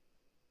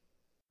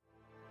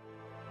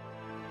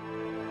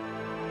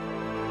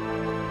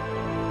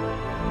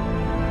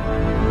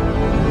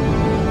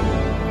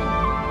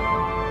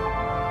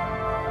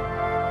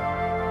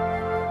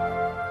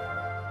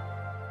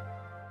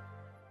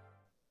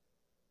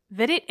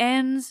 that it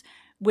ends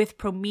with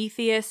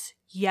Prometheus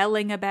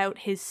yelling about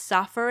his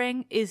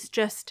suffering is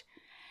just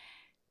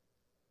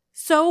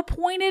so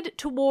pointed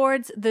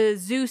towards the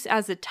Zeus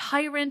as a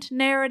tyrant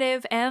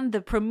narrative and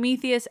the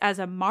Prometheus as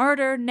a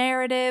martyr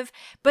narrative,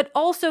 but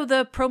also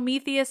the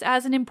Prometheus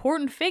as an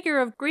important figure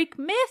of Greek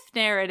myth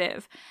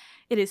narrative.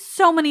 It is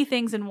so many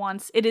things in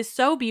once. It is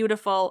so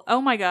beautiful.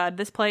 Oh my god,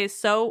 this play is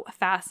so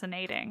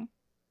fascinating.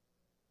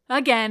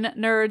 Again,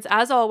 nerds,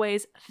 as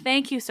always,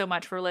 thank you so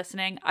much for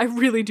listening. I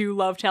really do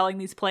love telling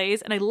these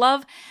plays, and I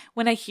love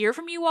when I hear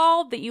from you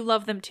all that you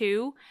love them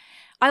too.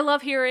 I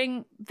love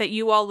hearing that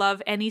you all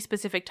love any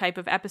specific type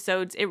of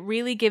episodes. It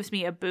really gives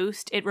me a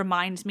boost. It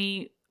reminds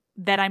me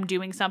that I'm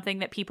doing something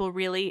that people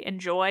really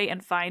enjoy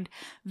and find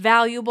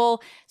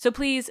valuable. So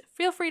please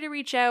feel free to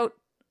reach out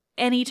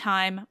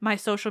anytime. My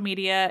social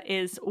media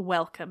is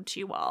welcome to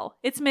you all.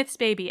 It's Myths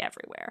Baby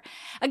everywhere.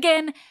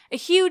 Again, a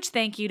huge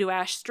thank you to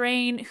Ash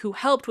Strain, who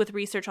helped with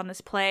research on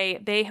this play.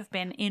 They have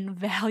been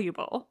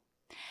invaluable.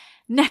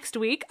 Next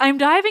week, I'm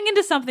diving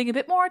into something a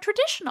bit more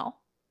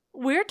traditional.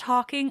 We're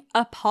talking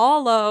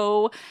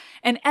Apollo,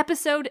 an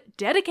episode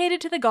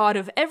dedicated to the god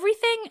of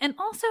everything and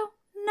also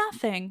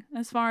nothing,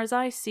 as far as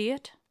I see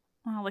it.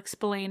 I'll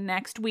explain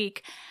next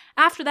week.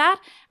 After that,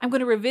 I'm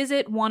going to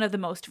revisit one of the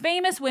most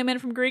famous women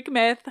from Greek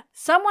myth,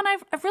 someone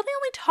I've really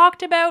only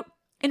talked about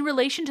in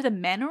relation to the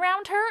men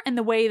around her and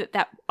the way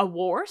that a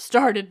war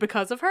started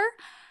because of her.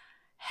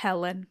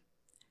 Helen.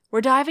 We're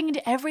diving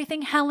into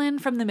everything Helen,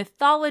 from the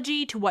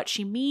mythology to what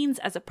she means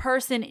as a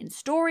person in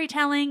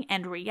storytelling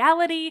and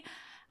reality.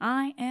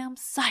 I am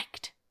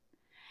psyched.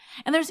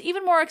 And there's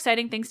even more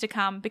exciting things to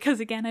come because,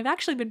 again, I've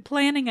actually been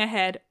planning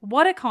ahead.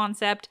 What a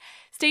concept.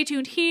 Stay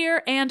tuned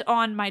here and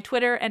on my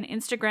Twitter and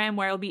Instagram,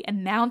 where I'll be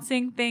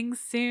announcing things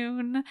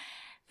soon.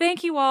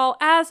 Thank you all.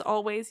 As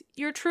always,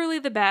 you're truly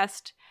the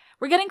best.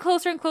 We're getting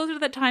closer and closer to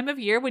that time of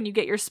year when you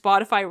get your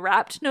Spotify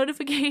Wrapped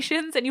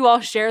notifications and you all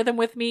share them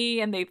with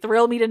me and they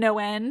thrill me to no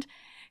end.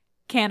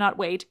 Cannot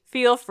wait.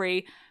 Feel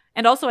free.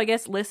 And also, I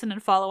guess, listen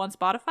and follow on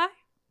Spotify.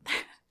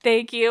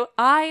 Thank you.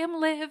 I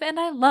am Liv and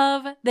I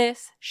love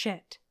this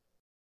shit.